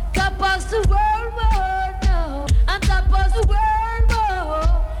 Top of the world, boy. No, I'm top of the world, boy.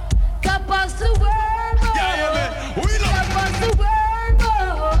 Top of the world, boy. Yeah, man. Top of the world,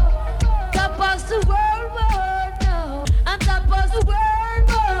 boy. Top of the world, boy. No, I'm top of the world.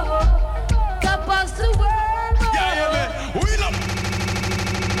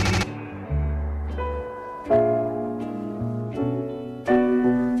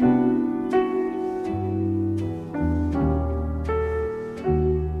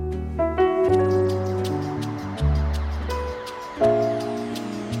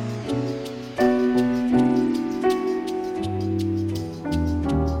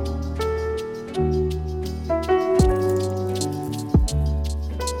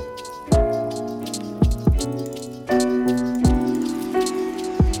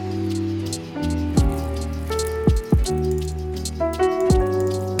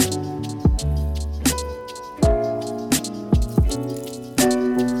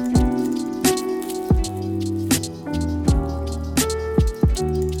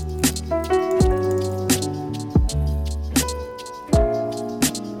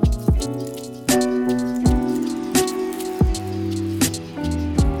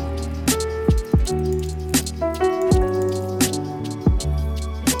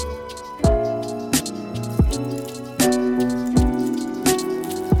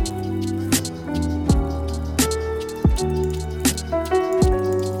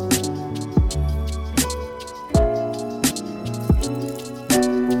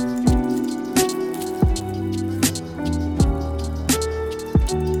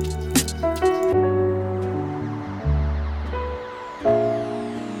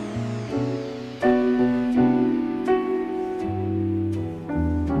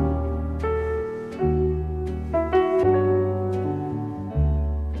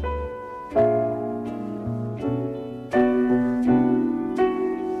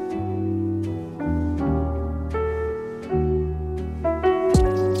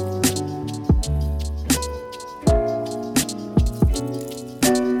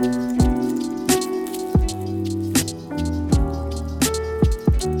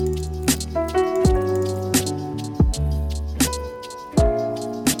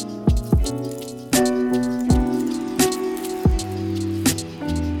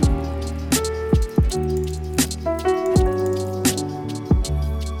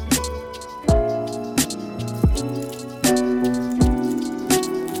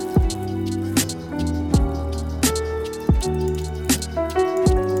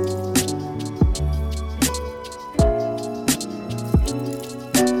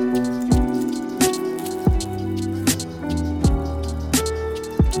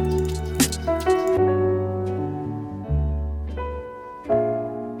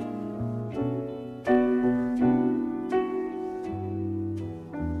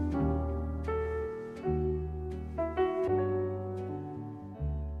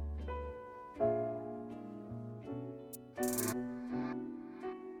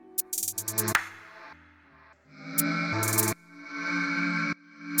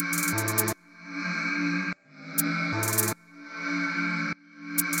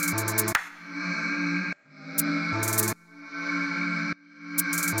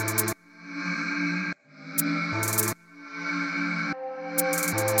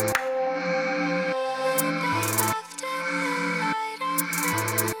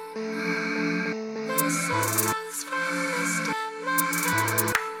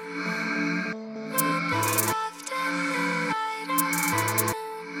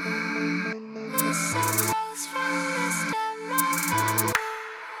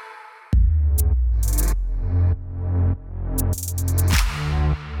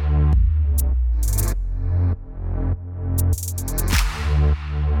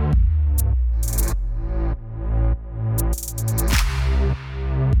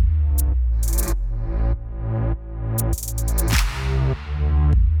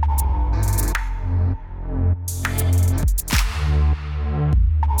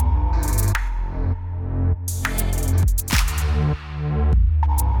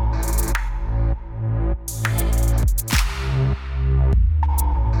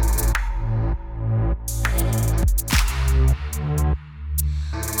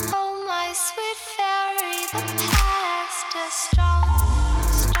 the past is strong,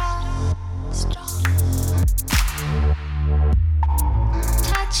 strong, strong.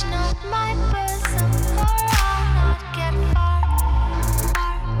 Touch not my bosom, for I'll not get far,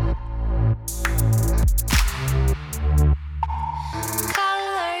 far.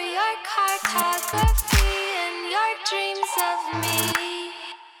 Color your cartography in your dreams of me.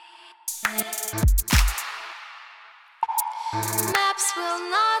 Maps will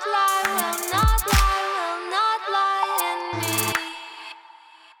not lie, will not lie, will not lie in me.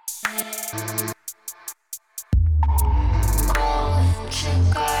 Grow into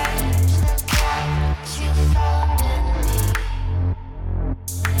gardens, the cabins you found in me.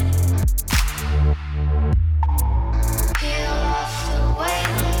 Peel off the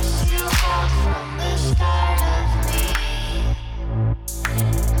weightless you held from the start of me.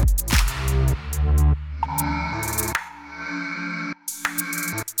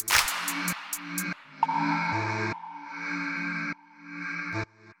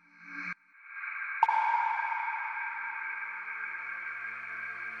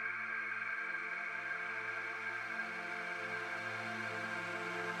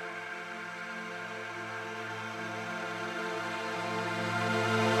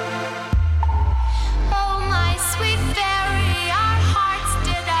 Oh my sweet fairy, our hearts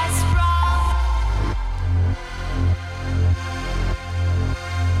did us wrong.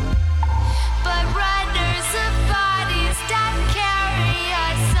 But riders of bodies that carry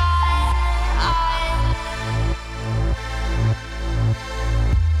us on.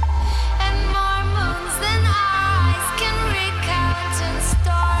 And more moons than our eyes can recount and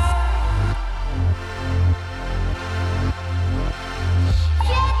store.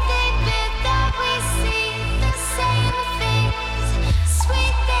 Yet they bid that we see the same things.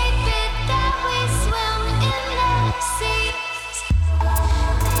 Sweet they bid that we swim in their seas.